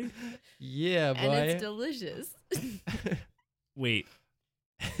 Really? Yeah, and boy. it's delicious. Wait.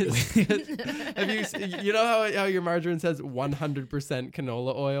 Have you know how your margarine says 100%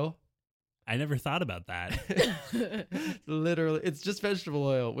 canola oil? I never thought about that. Literally, it's just vegetable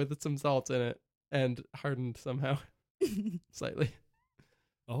oil with some salt in it and hardened somehow slightly.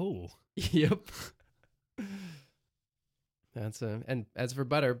 Oh. Yep. That's and as for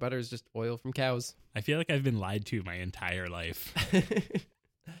butter is just oil from cows. I feel like I've been lied to my entire life. This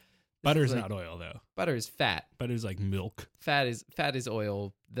Butter's is like- not oil though. Butter is fat. Butter's like milk. Fat is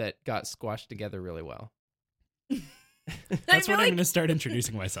oil that got squashed together really well. That's feel what I'm like- going to start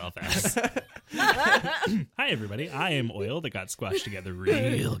introducing myself as. Hi, everybody. I am oil that got squashed together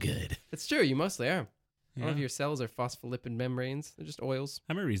real good. It's true. You mostly are. Yeah. All of your cells are phospholipid membranes. They're just oils.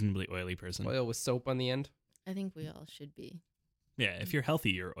 I'm a reasonably oily person. Oil with soap on the end. I think we all should be. Yeah, if you're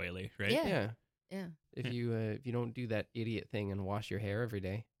healthy, you're oily, right? Yeah. Yeah. Yeah. If Yeah. you don't do that idiot thing and wash your hair every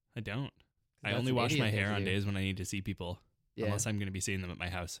day. I don't. I That's only an wash my idiot thing hair to on do. days when I need to see people, Yeah. unless I'm going to be seeing them at my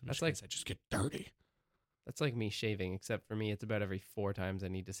house. In That's which like- case I just get dirty. That's like me shaving, except for me, it's about every 4 times I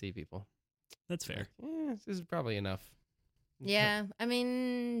need to see people. That's fair. This is probably enough. Yeah. I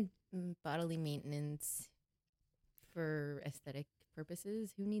mean, bodily maintenance for aesthetic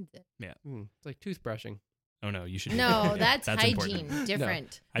purposes. Who needs it? It's like toothbrushing. Oh no, you should. No, that's important. hygiene.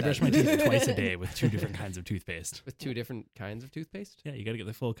 Different. I brush my teeth twice a day with 2 different kinds of toothpaste. With 2 different kinds of toothpaste? Yeah, you got to get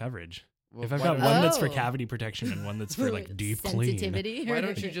the full coverage. Well, If I've why got don't- one that's for Oh. cavity protection and one that's for like deep clean, Sensitivity. Why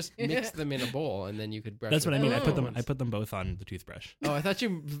don't you just mix them in a bowl and then you could brush that's what I with mean. I put different them. I put them both on the toothbrush. Oh, I thought you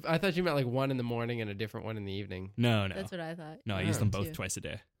meant like one in the morning and a different one in the evening. No, That's what I thought. no. I use them Oh. both Too. twice a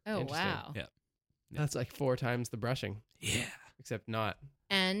day. Oh, Interesting. wow. Yeah. That's like 4 times the brushing, Yeah. except not.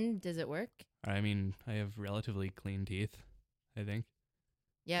 And does it work? I mean, I have relatively clean teeth. I think.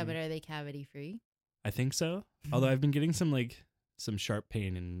 Yeah, Mm. but are they cavity free? I think so. Although I've been getting some sharp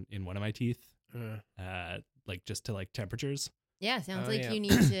pain in one of my teeth, like just to like temperatures. Yeah, sounds Oh, like yeah. you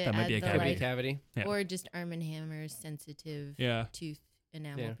need to That might add be a the Could be cavity. like, cavity. Yeah. or just Arm and Hammer's sensitive Yeah. tooth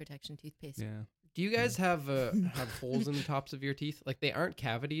enamel Yeah. protection toothpaste. Yeah. Do you guys have holes in the tops of your teeth? Like they aren't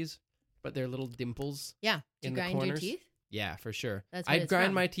cavities, but they're little dimples. Yeah. Do you In the grind your corners? teeth? Yeah, for sure. That's what I'd it's grind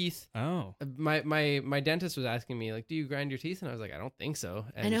from. my teeth. Oh. My dentist was asking me like, "Do you grind your teeth?" And I was like, "I don't think so."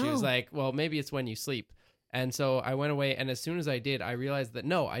 And she was know. like, "Well, maybe it's when you sleep." And so I went away, and as soon as I did, I realized that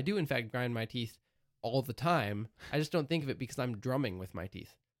no, I do in fact grind my teeth all the time. I just don't think of it because I'm drumming with my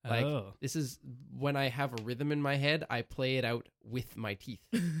teeth. Like oh. this is when I have a rhythm in my head, I play it out with my teeth,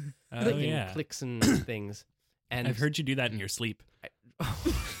 Oh like in yeah. clicks and things. And I've heard you do that in your sleep. I-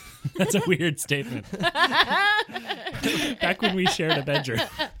 That's a weird statement. Back when we shared a bedroom,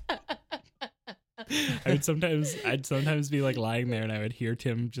 I'd sometimes be like lying there and I would hear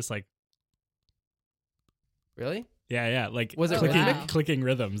Tim just like, Really? yeah, like Was it clicking, rhythmic? clicking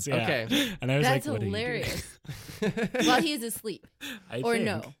rhythms. Yeah. Okay. And I was That's like, what hilarious. are you doing? While he's asleep. I Or think.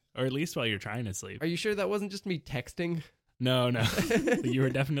 no. Or at least while you're trying to sleep. Are you sure that wasn't just me texting? No. You were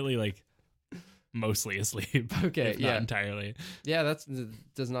definitely like mostly asleep. Okay, if yeah. not entirely. Yeah,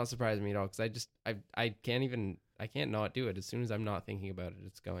 does not surprise me at all because I can't even I can't not do it. As soon as I'm not thinking about it,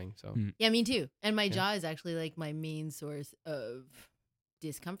 it's going. So Yeah, me too. And my Yeah. jaw is actually like my main source of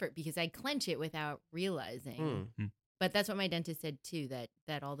discomfort because I clench it without realizing. Hmm. But that's what my dentist said too,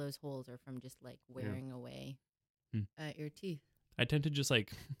 that all those holes are from just like wearing away your teeth. I tend to just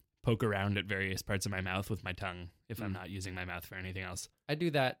like poke around at various parts of my mouth with my tongue if I'm not using my mouth for anything else. I do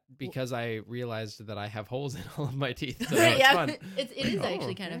that because I realized that I have holes in all of my teeth. So Right, it's yeah. fun. It is Oh,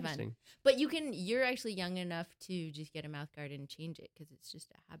 actually kind of fun. interesting. But you're actually young enough to just get a mouth guard and change it because it's just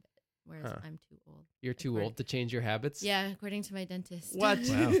a habit. Whereas Huh. I'm too old. You're too According- old to change your habits? Yeah, according to my dentist. What?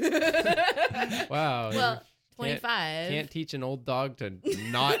 Wow. Wow. Well, you 25. can't teach an old dog to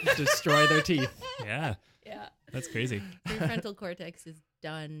not destroy their teeth. Yeah, Yeah. that's crazy. Prefrontal cortex is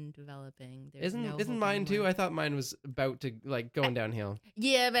done developing. There's no Isn't hope mine too? anymore. I thought mine was about to like going downhill.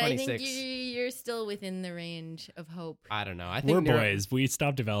 Yeah, but I think 26. you're still within the range of hope. I don't know. I think We're boys. We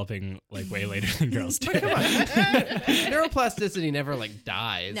stop developing like way later than girls do. Come on. Neuroplasticity never like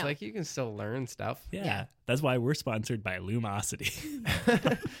dies. No. Like you can still learn stuff. Yeah. Yeah. That's why we're sponsored by Lumosity.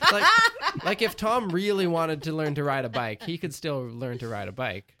 like if Tom really wanted to learn to ride a bike, he could still learn to ride a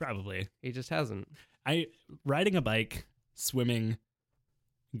bike. Probably. He just hasn't. Riding a bike, swimming,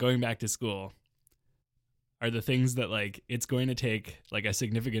 going back to school are the things that like it's going to take like a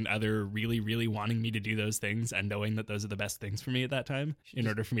significant other really, really wanting me to do those things and knowing that those are the best things for me at that time in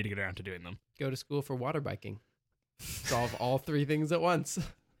order for me to get around to doing them. Go to school for water biking. Solve all three things at once.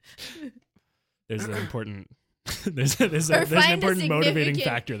 There's an important there's an find a important motivating significant-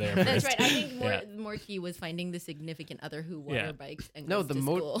 factor there. That's first. right. I think Yeah. more key was finding the significant other who water Yeah. bikes and No, goes the to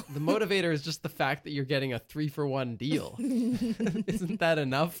school. the motivator is just the fact that you're getting a 3-for-1 deal. Isn't that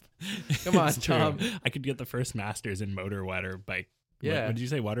enough? Come on, It's true. Tom. I could get the first masters in motor water bike. Yeah. What did you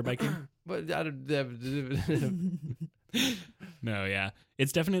say? Water biking? But No, yeah.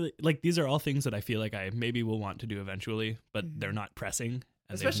 It's definitely like these are all things that I feel like I maybe will want to do eventually, but they're not pressing.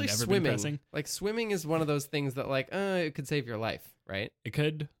 And they've especially never been swimming. pressing. Like swimming is one of those things that like it could save your life, right? It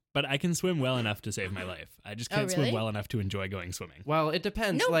could, but I can swim well enough to save my life. I just Oh, can't swim really? well enough to enjoy going swimming. Well, it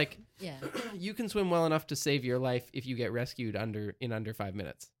depends. No. Like Yeah. you can swim well enough to save your life if you get rescued in under 5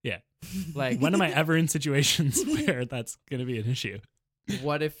 minutes. Yeah. Like When am I ever in situations where that's going to be an issue?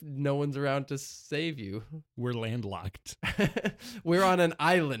 what if no one's around to save you? We're landlocked. We're on an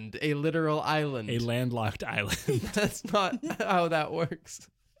island, a literal island. A landlocked island. That's not how that works.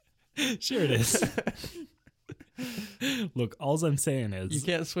 Sure it is. Look, all I'm saying is, You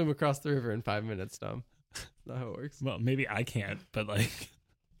can't swim across the river in 5 minutes, Tom. That's not how it works. well, maybe I can't, but like,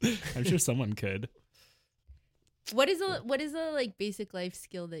 I'm sure someone could. What is a like basic life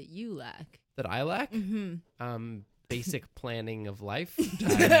skill that you lack? That I lack? Mm-hmm. Basic planning of life.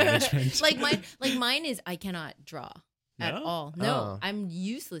 Time management. Like mine is I cannot draw at No? all. No, Oh. I'm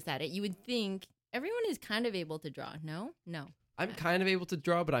useless at it. You would think everyone is kind of able to draw. No. I'm kind of able to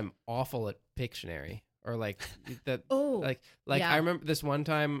draw, but I'm awful at Pictionary or like that. Oh, Like yeah. I remember this one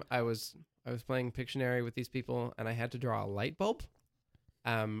time I was playing Pictionary with these people and I had to draw a light bulb.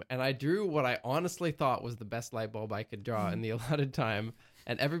 And I drew what I honestly thought was the best light bulb I could draw in the allotted time,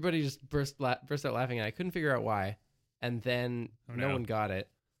 and everybody just burst out laughing, and I couldn't figure out why. And then Oh, no no. one got it.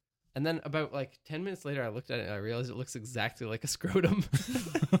 And then about like 10 minutes later, I looked at it and I realized it looks exactly like a scrotum.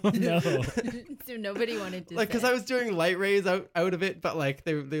 Oh, no. so nobody wanted to. Like, because say. I was doing light rays out of it, but like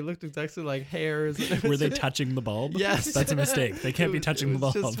they looked exactly like hairs. And it Were was they just- touching the bulb? Yes. That's a mistake. They can't be touching it the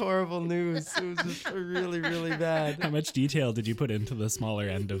was bulb. just horrible news. It was just really, really bad. How much detail did you put into the smaller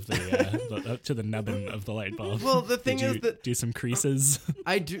end of up to the nubbin of the light bulb? Well, the thing Did is you that do some creases.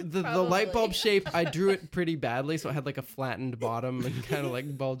 I drew the light bulb Probably. shape. I drew it pretty badly, so it had like a flattened bottom and kind of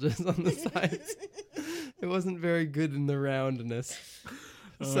like bulges on the sides. It wasn't very good in the roundness.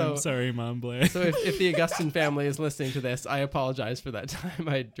 Oh, So- I'm sorry, Mom Blair. So if the Augustin family is listening to this, I apologize for that time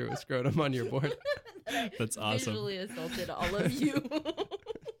I drew a scrotum on your board. That's awesome. Visually assaulted all of you.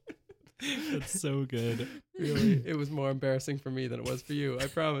 That's so good. Really, it was more embarrassing for me than it was for you. I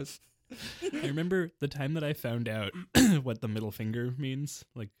promise. I remember the time that I found out what the middle finger means.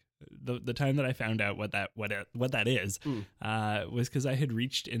 Like the time that I found out what that is was because I had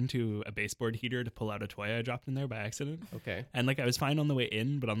reached into a baseboard heater to pull out a toy I dropped in there by accident. Okay. And like I was fine on the way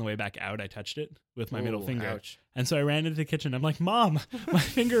in, but on the way back out, I touched it with my middle Ooh, finger. ouch. And so I ran into the kitchen. I'm like, Mom, my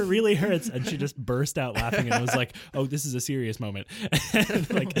finger really hurts. And she just burst out laughing. And I was like, oh, this is a serious moment.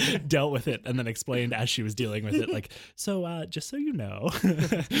 And like dealt with it and then explained as she was dealing with it, like, so just so you know.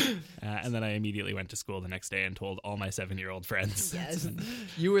 And then I immediately went to school the next day and told all my 7-year-old friends. Yes.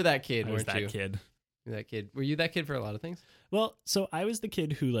 You were that kid, I was weren't that you? kid. You were that kid. Were you that kid for a lot of things? Well, so I was the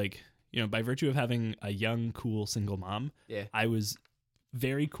kid who, like, you know, by virtue of having a young, cool single mom, Yeah. I was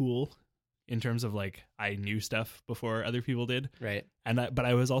very cool in terms of like I knew stuff before other people did, Right. but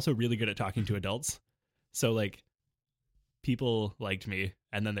I was also really good at talking to adults. So like people liked me,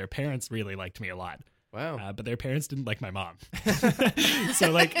 and then their parents really liked me a lot. Wow. But their parents didn't like my mom.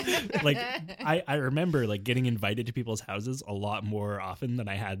 So like I remember like getting invited to people's houses a lot more often than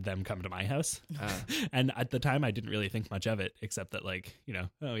I had them come to my house. And at the time I didn't really think much of it, except that like, you know,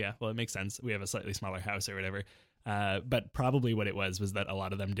 oh yeah, well, it makes sense. We have a slightly smaller house or whatever. But probably what it was that a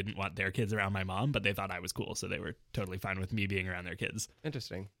lot of them didn't want their kids around my mom, but they thought I was cool. So they were totally fine with me being around their kids.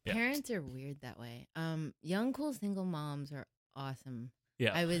 Interesting. Yeah. Parents are weird that way. Young, cool single moms are awesome.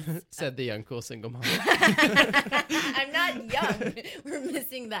 Yeah. I was Said the uncool single mom. I'm not young. We're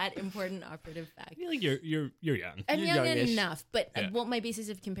missing that important operative fact. I feel like you're young. I'm You're young youngish. enough, but Yeah. well, my basis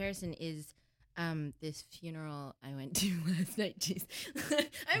of comparison is this funeral I went to last night. Jeez.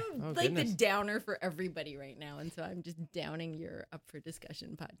 I'm Oh, like goodness. the downer for everybody right now, and so I'm just downing your Up for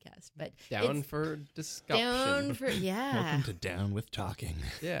Discussion podcast. But Down it's for discussion. down for Welcome to Down with Talking.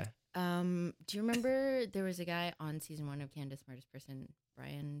 Yeah. Do you remember there was a guy on season 1 of Canada's Smartest Person,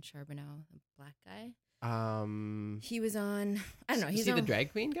 Brian Charbonneau, the black guy? He was on. I don't know. Is He's he on the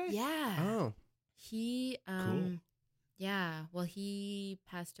drag queen guy? Yeah. Oh. He Cool. Yeah. Well, he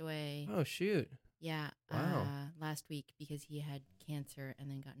passed away. Oh shoot. Yeah. Wow. Last week because he had cancer and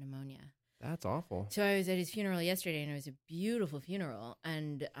then got pneumonia. That's awful. So I was at his funeral yesterday, and it was a beautiful funeral.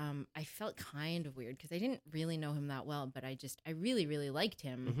 And I felt kind of weird because I didn't really know him that well, but I really, really liked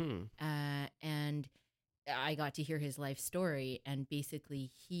him. Mm-hmm. And I got to hear his life story. And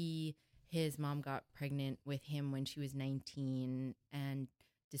basically, his mom got pregnant with him when she was 19 and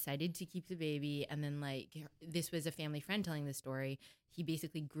decided to keep the baby. And then, like, this was a family friend telling the story. He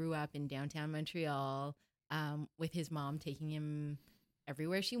basically grew up in downtown Montreal with his mom taking him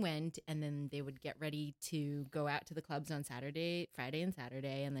everywhere she went, and then they would get ready to go out to the clubs on Friday and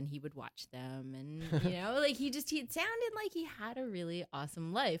Saturday, and then he would watch them, and you know, like it sounded like he had a really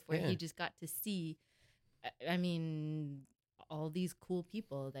awesome life where Yeah. he just got to see, I mean, all these cool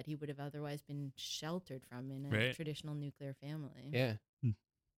people that he would have otherwise been sheltered from in a Right. traditional nuclear family. Yeah.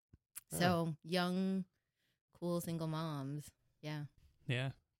 So young, cool single moms. Yeah.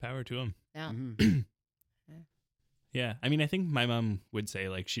 Yeah. Power to him. Yeah. Mhm. Yeah. I mean, I think my mom would say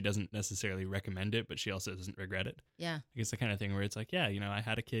like she doesn't necessarily recommend it, but she also doesn't regret it. Yeah. I guess the kind of thing where it's like, yeah, you know, I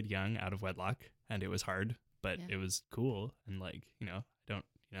had a kid young out of wedlock and it was hard, but Yeah. it was cool. And like, you know,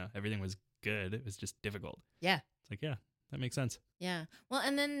 everything was good. It was just difficult. Yeah. It's like, yeah, that makes sense. Yeah. Well,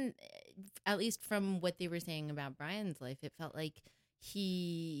 and then at least from what they were saying about Brian's life, it felt like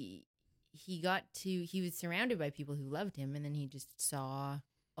he was surrounded by people who loved him, and then he just saw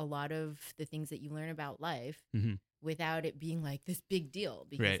a lot of the things that you learn about life Mhm. without it being like this big deal,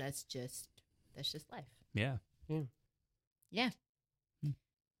 because Right. that's just life. Yeah. Yeah. Hmm.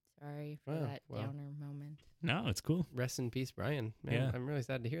 Sorry for Wow, that wow. downer moment. No, it's cool. Rest in peace, Brian. Man, Yeah. I'm really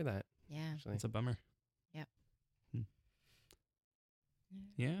sad to hear that. Yeah. Actually. It's a bummer. Yep. Hmm.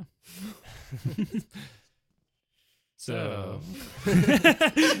 Yeah. So,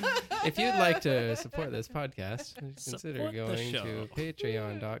 if you'd like to support this podcast, consider Support the going show. to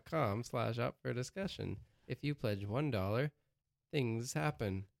patreon.com/up-for-discussion. If you pledge $1, things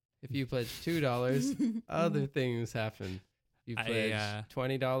happen. If you pledge $2, other things happen. If you pledge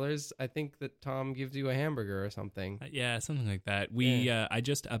 $20, I think that Tom gives you a hamburger or something. yeah, something like that. I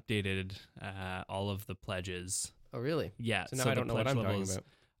just updated all of the pledges. Oh, really? Yeah. So now I the don't know what pledge I'm talking levels- about.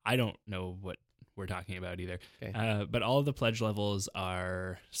 I don't know what we're talking about either. Okay. But all of the pledge levels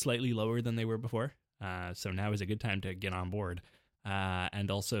are slightly lower than they were before. So now is a good time to get on board.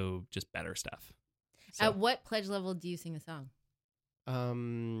 And also just better stuff. So At what pledge level do you sing a song?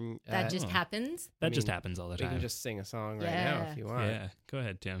 That just Oh. happens? that I just mean, happens all the we time. can just sing a song right now Yeah. if you want. Yeah. Go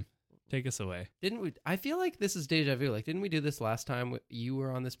ahead, Tim. Take us away. Didn't we? I feel like this is deja vu. Like, didn't we do this last time you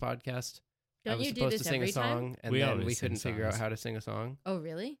were on this podcast? I Don't was you do supposed this to sing every a song, time? and We then always we sing couldn't figure out songs. how to sing a song, Oh,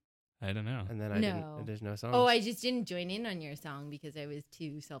 really? I don't know. and then I No. didn't. There's no song. Oh, I just didn't join in on your song because I was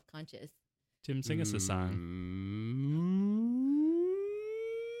too self-conscious. Tim, sing us a song.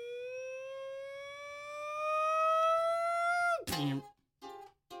 Bam,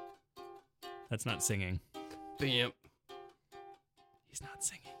 That's not singing. bam. He's not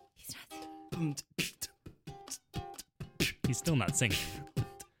singing. He's not. He's still not singing.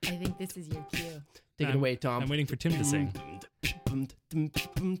 I think this is your cue. Take it away, Tom. I'm waiting for Tim to sing.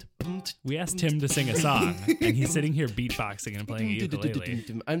 We asked Tim to sing a song, and he's sitting here beatboxing and playing a ukulele.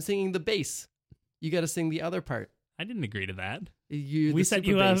 I'm singing the bass. You got to sing the other part. I didn't agree to that. You, We the set super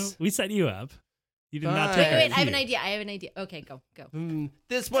you up. bass. We set you up. You did not Fine. take Wait, our I have cue. an idea. Okay, go.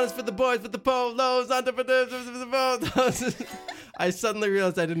 This one's for the boys with the polos, entrepreneurs with the polos. I suddenly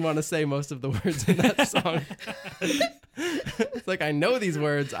realized I didn't want to say most of the words in that song. It's like I know these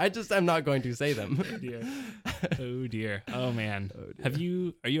words, I'm not going to say them. Dear. Oh dear. Oh man. Oh,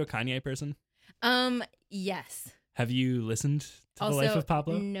 dear. Are you a Kanye person? Yes. Have you listened to Also, The Life of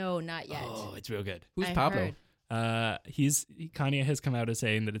Pablo? No, not yet. Oh, it's real good. Who's I Pablo? heard. Kanye has come out as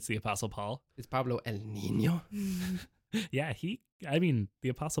saying that it's the Apostle Paul. Is Pablo El Nino? Yeah, the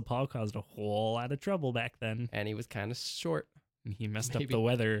Apostle Paul caused a whole lot of trouble back then. And he was kind of short. And he messed Maybe. up the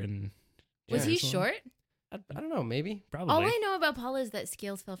weather and Was he Jerusalem. short? I don't know, maybe. Probably. All I know about Paul is that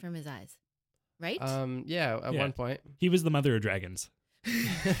scales fell from his eyes. Right? Yeah, at Yeah. one point. He was the mother of dragons.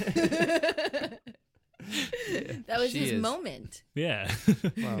 That was She his is. moment. Yeah.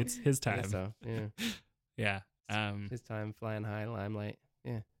 Wow. It's his I time. guess so, yeah. Yeah. His time flying high, limelight.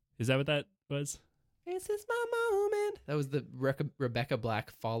 Yeah. Is that what that was? This is my moment. That was the Rebecca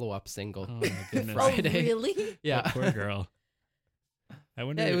Black follow-up single. Oh my goodness. Oh, Friday. really? Yeah. That poor girl. I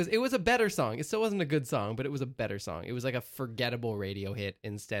wonder. Yeah, it was a better song. It still wasn't a good song, but it was a better song. It was like a forgettable radio hit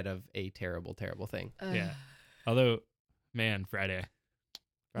instead of a terrible, terrible thing. Yeah. Although, man, Friday.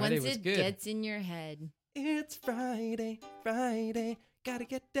 Friday Once was it good. gets in your head. It's Friday, Friday. Gotta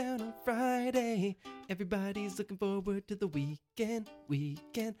get down on Friday. Everybody's looking forward to the weekend,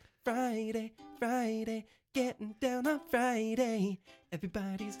 Friday, Friday. Getting down on Friday.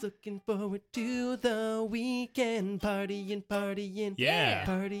 Everybody's looking forward to the weekend. Partying, partying. Yeah.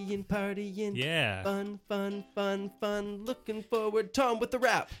 Partying, partying. Yeah. Fun, fun, fun, fun. Looking forward. Tom with the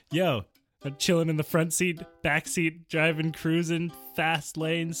rap. Yo, I'm chilling in the front seat, back seat, driving, cruising, fast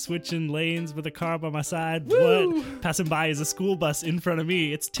lanes, switching lanes with a car by my side. Woo! What? Passing by is a school bus in front of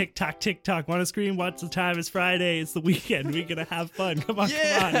me. It's tick tock, tick tock. Want to scream? What's the time? It's Friday. It's the weekend. We're gonna have fun. Come on,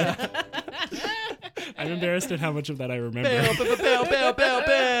 Yeah. come on. I'm embarrassed at how much of that I remember. Bell, bell, bell, bell, bell,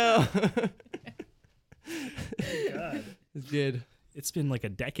 bell. God. It's good. It's been like a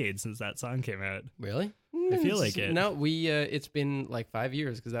decade since that song came out. Really? I feel like it. No, it's been like 5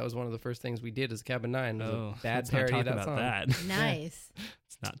 years because that was one of the first things we did as Cabin 9. Was Oh, a bad let's not parody talk of that about song. that. Nice.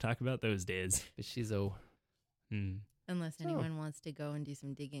 Let's not talk about those days. But she's a Hmm. Unless anyone wants to go and do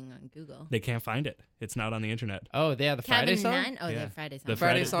some digging on Google. They can't find it. It's not on the internet. oh yeah, the Friday Cabin song. 9? Oh, Yeah. the Friday song. The The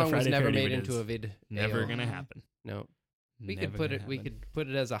Friday Friday- song the was Friday never parody made it into is a vid. Never AO. gonna happen. No, we Never could put gonna it. We happen. could put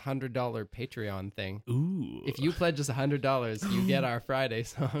it as $100 Patreon thing. Ooh. If you pledge us $100, you get our Friday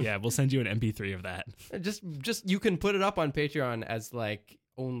song. Yeah, we'll send you an MP3 of that. Just you can put it up on Patreon as like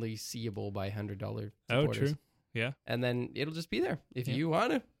only seeable by $100 Oh, supporters. true. Yeah. And then it'll just be there if Yeah. you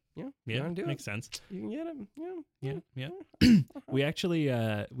want to. Yeah, you Yeah, want to do makes it. sense. You can get it. Yeah. Yeah. We actually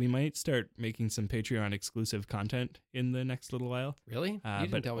we might start making some Patreon exclusive content in the next little while. Really? You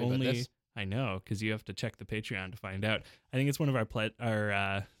didn't but tell me only about this. I know, because you have to check the Patreon to find out. I think it's one of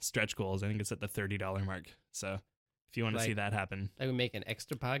our stretch goals. I think it's at the $30 mark. So if you want to Like- see that happen, I would make an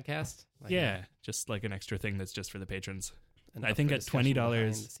extra podcast. Like yeah, just like an extra thing that's just for the patrons. an I think upper at discussion $20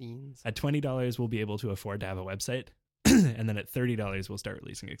 behind the scenes. At $20, we'll be able to afford to have a website, and then at $30, we'll start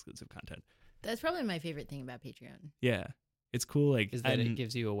releasing exclusive content. That's probably my favorite thing about Patreon. Yeah, it's cool. Like, Is that it and-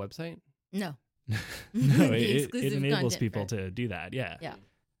 gives you a website? No. no, The it exclusive enables content people for- to do that. Yeah, Yeah.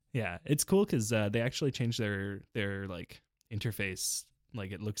 yeah. It's cool because they actually changed their like interface.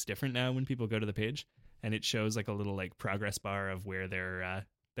 Like, it looks different now when people go to the page, and it shows like a little like progress bar of where they're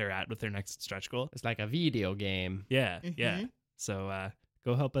at with their next stretch goal. It's like a video game. Yeah, yeah. Mhm. So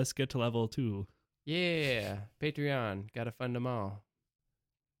go help us get to level 2. Yeah, Patreon. Gotta fund them all.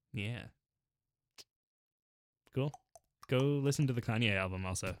 Yeah. Cool. Go listen to the Kanye album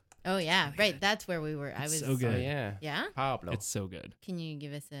also. Oh, yeah. Really Right. good. That's where we were. I It's was. so good. Oh yeah. Yeah? Pablo. It's so good. Can you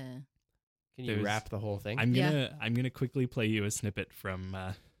give us a. Can you there's- rap the whole thing? I'm Yeah. gonna quickly play you a snippet from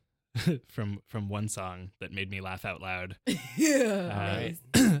from one song that made me laugh out loud. Yeah.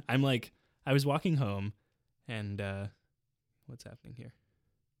 I'm like, I was walking home, and what's happening here?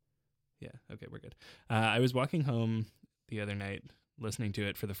 Yeah, okay, we're good. I was walking home the other night, listening to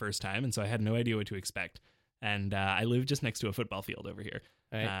it for the first time, and so I had no idea what to expect. And I live just next to a football field over here.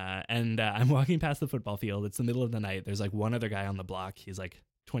 Right. And I'm walking past the football field. It's the middle of the night. There's like one other guy on the block. He's like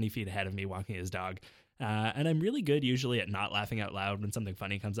 20 feet ahead of me walking his dog. And I'm really good usually at not laughing out loud when something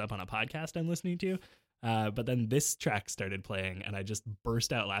funny comes up on a podcast I'm listening to. But then this track started playing and I just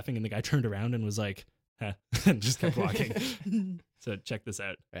burst out laughing. And the guy turned around and was like, huh, and just kept walking. So check this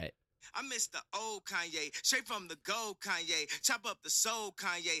out. Right. I miss the old Kanye, straight from the gold Kanye. Chop up the soul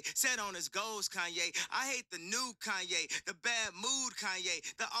Kanye, set on his goals Kanye. I hate the new Kanye, the bad mood Kanye,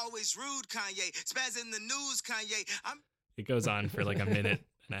 the always rude Kanye, spaz in the news Kanye. It goes on for like a minute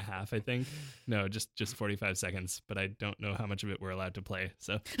and a half, I think. No, just 45 seconds, but I don't know how much of it we're allowed to play,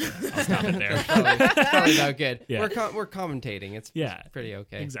 so I'll stop it there. Probably not good. Yeah. We're commentating. It's Yeah, pretty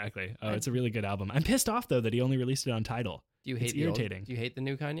okay. exactly. Oh, it's a really good album. I'm pissed off, though, that he only released it on Tidal. Do you It's hate the old- irritating. do you hate the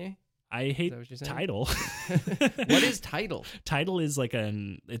new Kanye? I hate that what you're saying? Tidal. What is Tidal? Tidal is like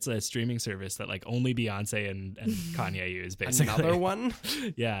it's a streaming service that like only Beyonce and Kanye use, basically. Another one?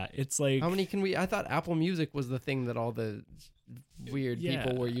 Yeah, it's like How many can we? I thought Apple Music was the thing that all the weird Yeah.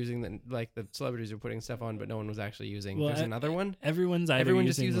 people were using, that like the celebrities were putting stuff on, but no one was actually using. Well, There's another one. everyone's either Everyone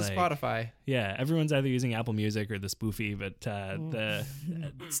just using, uses like- Spotify. Yeah, everyone's either using Apple Music or the spoofy, but the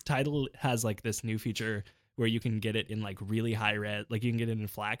Tidal has like this new feature where you can get it in like really high res, like you can get it in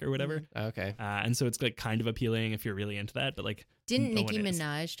FLAC or whatever. Okay. And so it's like kind of appealing if you're really into that, but like Didn't no Nicki one is.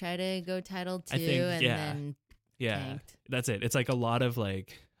 Minaj try to go Tidal too? I think, and yeah. then Yeah, tanked? that's it. It's like a lot of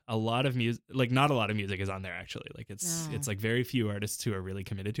music, like not a lot of music is on there actually. Like it's No. it's like very few artists who are really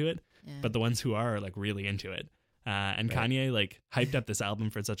committed to it, Yeah. but the ones who are like really into it. And Right. Kanye like hyped up this album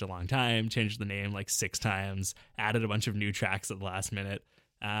for such a long time, changed the name like 6 times, added a bunch of new tracks at the last minute.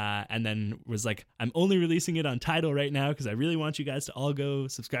 And then was like, I'm only releasing it on Tidal right now because I really want you guys to all go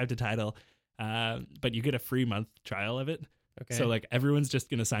subscribe to Tidal. But you get a free month trial of it. Okay. So like everyone's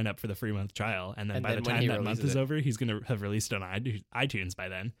just going to sign up for the free month trial. And then And by then the when time he that month releases is it- over, he's going to have released it on iTunes by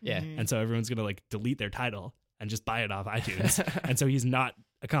then. yeah. Mhm. And so everyone's going to like delete their Tidal and just buy it off iTunes. And so he's not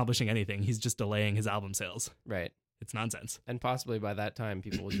accomplishing anything. He's just delaying his album sales. Right. It's nonsense. And possibly by that time,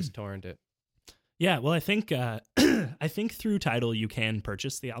 people will just torrent it. Yeah, well, I think I think through Tidal you can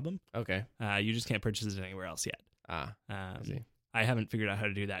purchase the album. Okay. You just can't purchase it anywhere else yet. Ah. I see. I haven't figured out how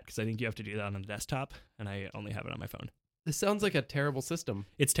to do that because I think you have to do that on the desktop, and I only have it on my phone. This sounds like a terrible system.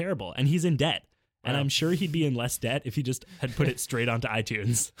 It's terrible, and he's in debt. And Wow. I'm sure he'd be in less debt if he just had put it straight onto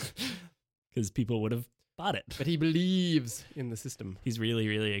iTunes, because people would have bought it. But he believes in the system. He's really,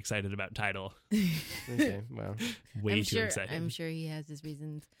 really excited about Tidal. Okay. Wow. Way I'm too sure, excited. I'm sure he has his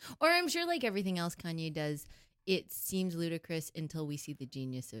reasons. Or I'm sure, like everything else Kanye does, it seems ludicrous until we see the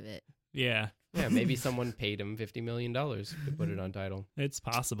genius of it. Yeah, Yeah. Maybe someone paid him $50 million to put it on Tidal. it's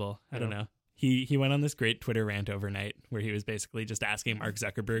possible. I You don't know. know. He went on this great Twitter rant overnight where he was basically just asking Mark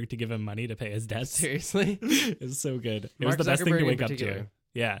Zuckerberg to give him money to pay his debts. Seriously? It was so good. It was Mark the best thing Zuckerberg to in wake up to. particular.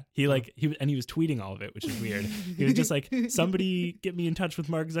 Yeah, he was tweeting all of it, which is weird. He was just like, "Somebody get me in touch with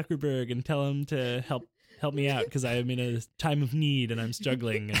Mark Zuckerberg and tell him to help me out because I am in a time of need and I'm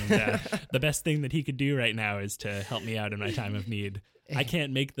struggling. And the best thing that he could do right now is to help me out in my time of need. I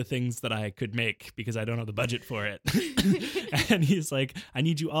can't make the things that I could make because I don't have the budget for it." And he's like, "I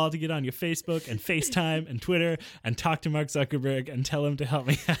need you all to get on your Facebook and FaceTime and Twitter and talk to Mark Zuckerberg and tell him to help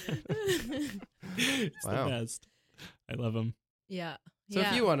me out." It's Wow. the best. I love him. Yeah. So yeah.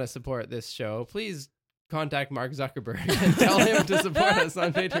 if you want to support this show, please contact Mark Zuckerberg and tell him to support us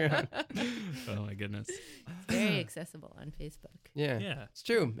on Patreon. Oh my goodness. It's very accessible on Facebook. Yeah. Yeah. It's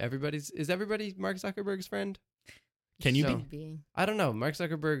true. Is everybody Mark Zuckerberg's friend? Can you No. be? I don't know. Mark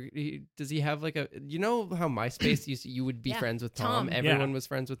Zuckerberg, does he have like you know how MySpace you would be Yeah. friends with Tom. Tom? Everyone Yeah. was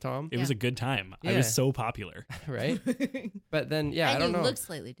friends with Tom, It was a good time. I Yeah. was so popular. right? But then, yeah, and I don't he know. looks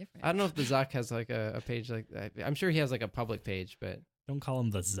slightly different. I don't know if the Zuck has like a page like that. I'm sure he has like a public page, but Don't call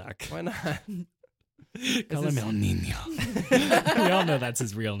him the Zuck. why not? Call him this- El Nino. We all know that's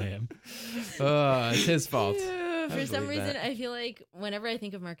his real name. Oh, it's his fault. Yeah, I for some believe reason, that. I feel like whenever I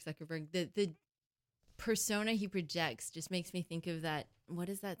think of Mark Zuckerberg, the persona he projects just makes me think of that. What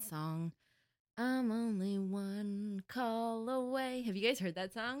is that song? I'm only one call away. Have you guys heard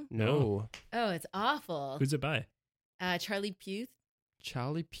that song? No. Oh, it's awful. Who's it by? Charlie Puth.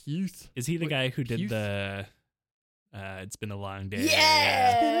 Charlie Puth. Is he the What, guy who did Puth? the It's Been a Long Day?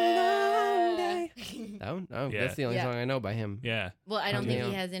 That one? Oh, Yeah. that's the only Yeah. song I know by him. Yeah. Well, I don't Okay. think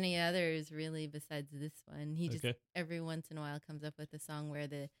he has any others really besides this one. He just Okay. every once in a while comes up with a song where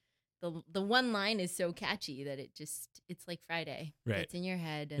the one line is so catchy that it's like Friday. Right. It's in your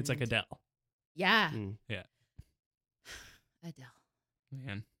head. And It's like Adele. Yeah. Mm, Adele.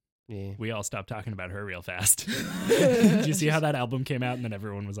 Man, yeah. we all stopped talking about her real fast. Did you see how that album came out and then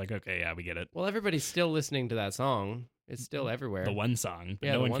everyone was like, okay, yeah, we get it. Well, everybody's still listening to that song. It's still everywhere. The one song, but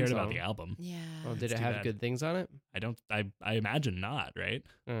Yeah, no the one one cared about song. the album. Yeah. Well, did It's it too have bad. good things on it? I imagine not, right?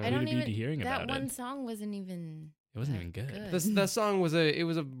 Uh, I Who don't would even be hearing that about one it? song wasn't even It wasn't that even good. the song was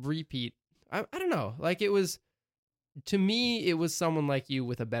a repeat. I don't know. Like it was, to me, it was Someone Like You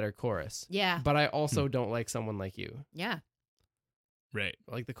with a better chorus. Yeah. But I also don't like Someone Like You. Yeah. Right.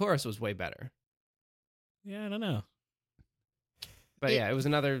 Like the chorus was way better. Yeah, I don't know. But It- yeah, it was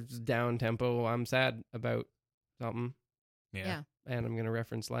another down tempo. I'm sad about something. Yeah. Yeah. And I'm going to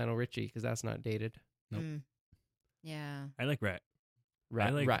reference Lionel Richie because that's not dated. Nope. Mm. Yeah. I like I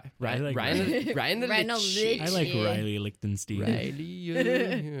like Ryan Reynolds. I like Shit. Riley Lichtenstein. Riley.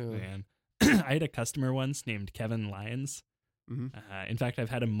 Yeah. Man. I had a customer once named Kevin Lyons. Mhm. In fact, I've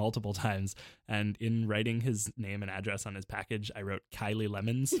had him multiple times. And in writing his name and address on his package, I wrote Kylie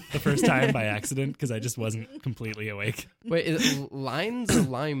Lemons the first time by accident because I just wasn't completely awake. Wait, is it Lines or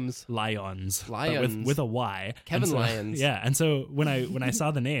Limes? Lyons. but Lyons. with a Y. Kevin And so- Lyons. Yeah. And so when I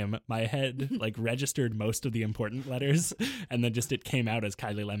saw the name, my head like registered most of the important letters and then just it came out as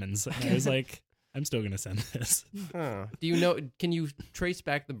Kylie Lemons. And I was like, I'm still going to send this. Huh. Do you know? Can you trace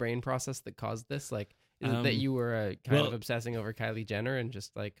back the brain process that caused this? Like, is it that you were kind well- of obsessing over Kylie Jenner and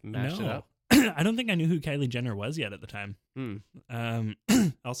just like mashed it up? I don't think I knew who Kylie Jenner was yet at the time. Hmm.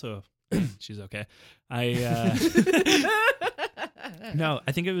 Also, she's okay. No,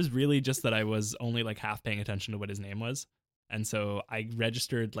 I think it was really just that I was only like half paying attention to what his name was. And so I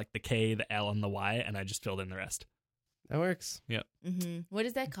registered like the K, the L, and the Y, and I just filled in the rest. That works. What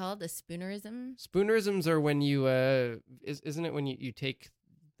is that called? A spoonerism? Spoonerisms are when you isn't it when you take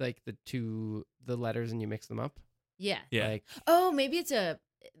like the letters and you mix them up? Yeah. Yeah. Like, Oh, maybe it's the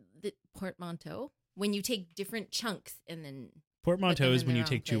portmanteau when you take different chunks and then. Portmanteau them is in when the you wrong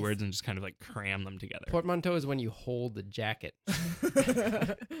take two place. words and just kind of like cram them together. portmanteau is when you hold the jacket.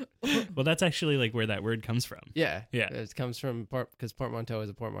 Well, that's actually like where that word comes from. Yeah. Yeah. It comes from because portmanteau is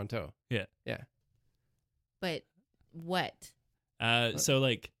a portmanteau. But what? So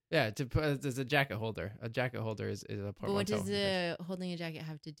like, Yeah. It's a jacket holder. A jacket holder is a portmanteau. But what does holding a jacket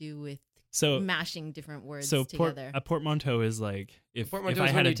have to do with so mashing different words so together? a portmanteau is like if Portmanteau I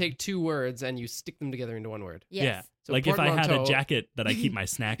is had when a you take two words and you stick them together into one word. Yes. yeah, So like if I had a portmanteau- jacket that I keep my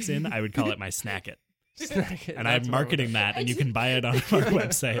snacks in, I would call it my snacket. And That's I'm what marketing that, and you I can buy it on our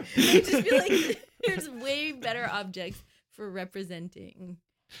website. I just feel like there's way better objects for representing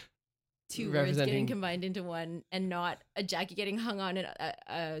two words getting Representing- combined into one and not a jacket getting hung on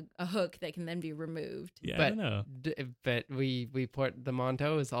a hook that can then be removed. Yeah, I But don't know. but we port the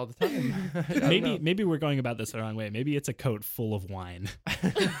Montos all the time. I don't know. Maybe we're going about this the wrong way. Maybe it's a coat full of wine.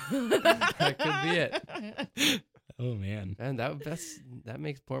 That could be it. Oh man, And that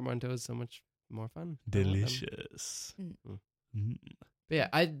makes portmanteaus so much more fun. I love them. delicious. Mm. But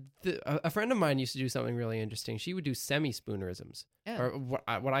yeah, a friend of mine used to do something really interesting. She would do semi-spoonerisms, Oh. or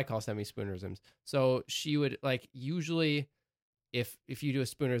what I call semi-spoonerisms. So she would like usually, if you do a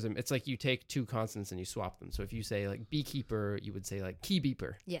spoonerism, it's like you take two consonants and you swap them. So if you say like beekeeper, you would say like key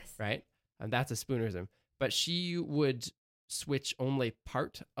beeper, Yes. right? And that's a spoonerism. But she would switch only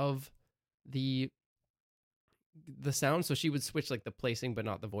part of the sound. So she would switch like the placing, but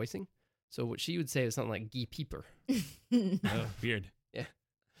not the voicing. So what she would say is something like gee peeper, Oh, weird.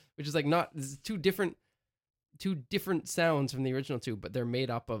 which is like not this is two different sounds from the original two, but they're made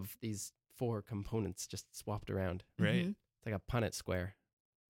up of these four components just swapped around. Right. Mhm. It's like a Punnett square.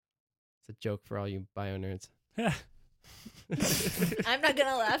 It's a joke for all you bio nerds. I'm not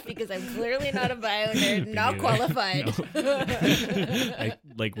gonna laugh because I'm clearly not a bio nerd, Me not neither. qualified.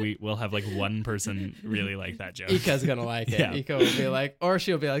 We'll have like one person really like that joke. Ika's gonna like it. Yeah. Ika will be like, or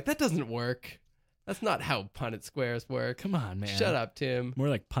she'll be like, that doesn't work. That's not how Punnett squares work. Come on, man. Shut up, Tim. More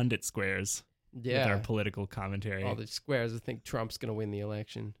like pundit squares with our Yeah. political commentary. All the squares that think Trump's gonna win the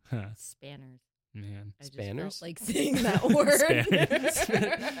election. Huh, Spanners. man. I just Spanners? felt like saying that word.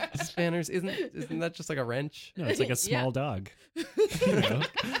 Spanners. Spanners isn't that just like a wrench? No, it's like a Yeah. small dog. You know,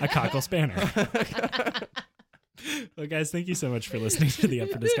 a cockle spanner. Well, guys, thank you so much for listening to the Up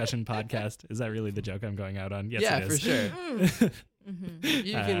for Discussion podcast. Is that really the joke I'm going out on? Yes, yeah, it for is. sure.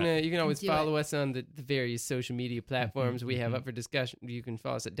 Mhm. You can always Do follow us on the various social media platforms we have mhm. up for discussion. You can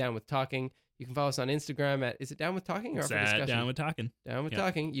follow us at Down with Talking. You can follow us on Instagram at is it Down with Talking or It's Up for Discussion? down with talking. Down with Yeah.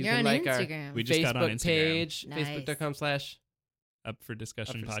 Talking. You You're can on like Instagram. We our just got on Facebook Instagram. page, Nice. facebook.com/Up Up for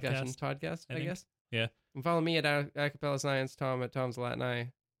Discussion for Discussion podcast. podcast, I I think. guess. Yeah. You can follow me at Acapella Science, Tom at Tom's Latin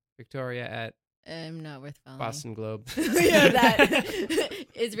Eye, Victoria at I'm not worth following. Boston Globe. Yeah, that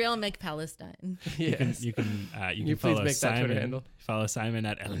Israel McPalestine. Yes. You can You please follow make that Twitter Simon. handle. Follow Simon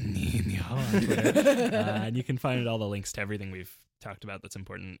at El Nino on Twitter, and you can find all the links to everything we've talked about that's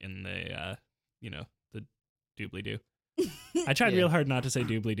important in the the doobly doo. I tried Yeah. real hard not to say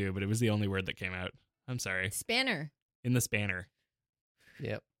doobly doo, but it was the only word that came out. I'm sorry. Spanner. In the spanner.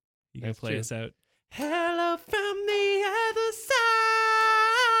 Yep. You gonna That's play true. us out? Hello from the other side.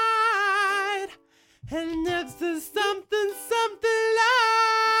 And next to something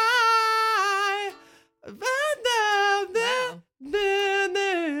like. Wow.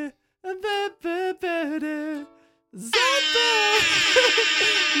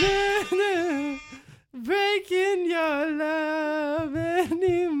 Breaking your love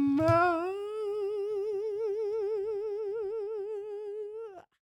anymore.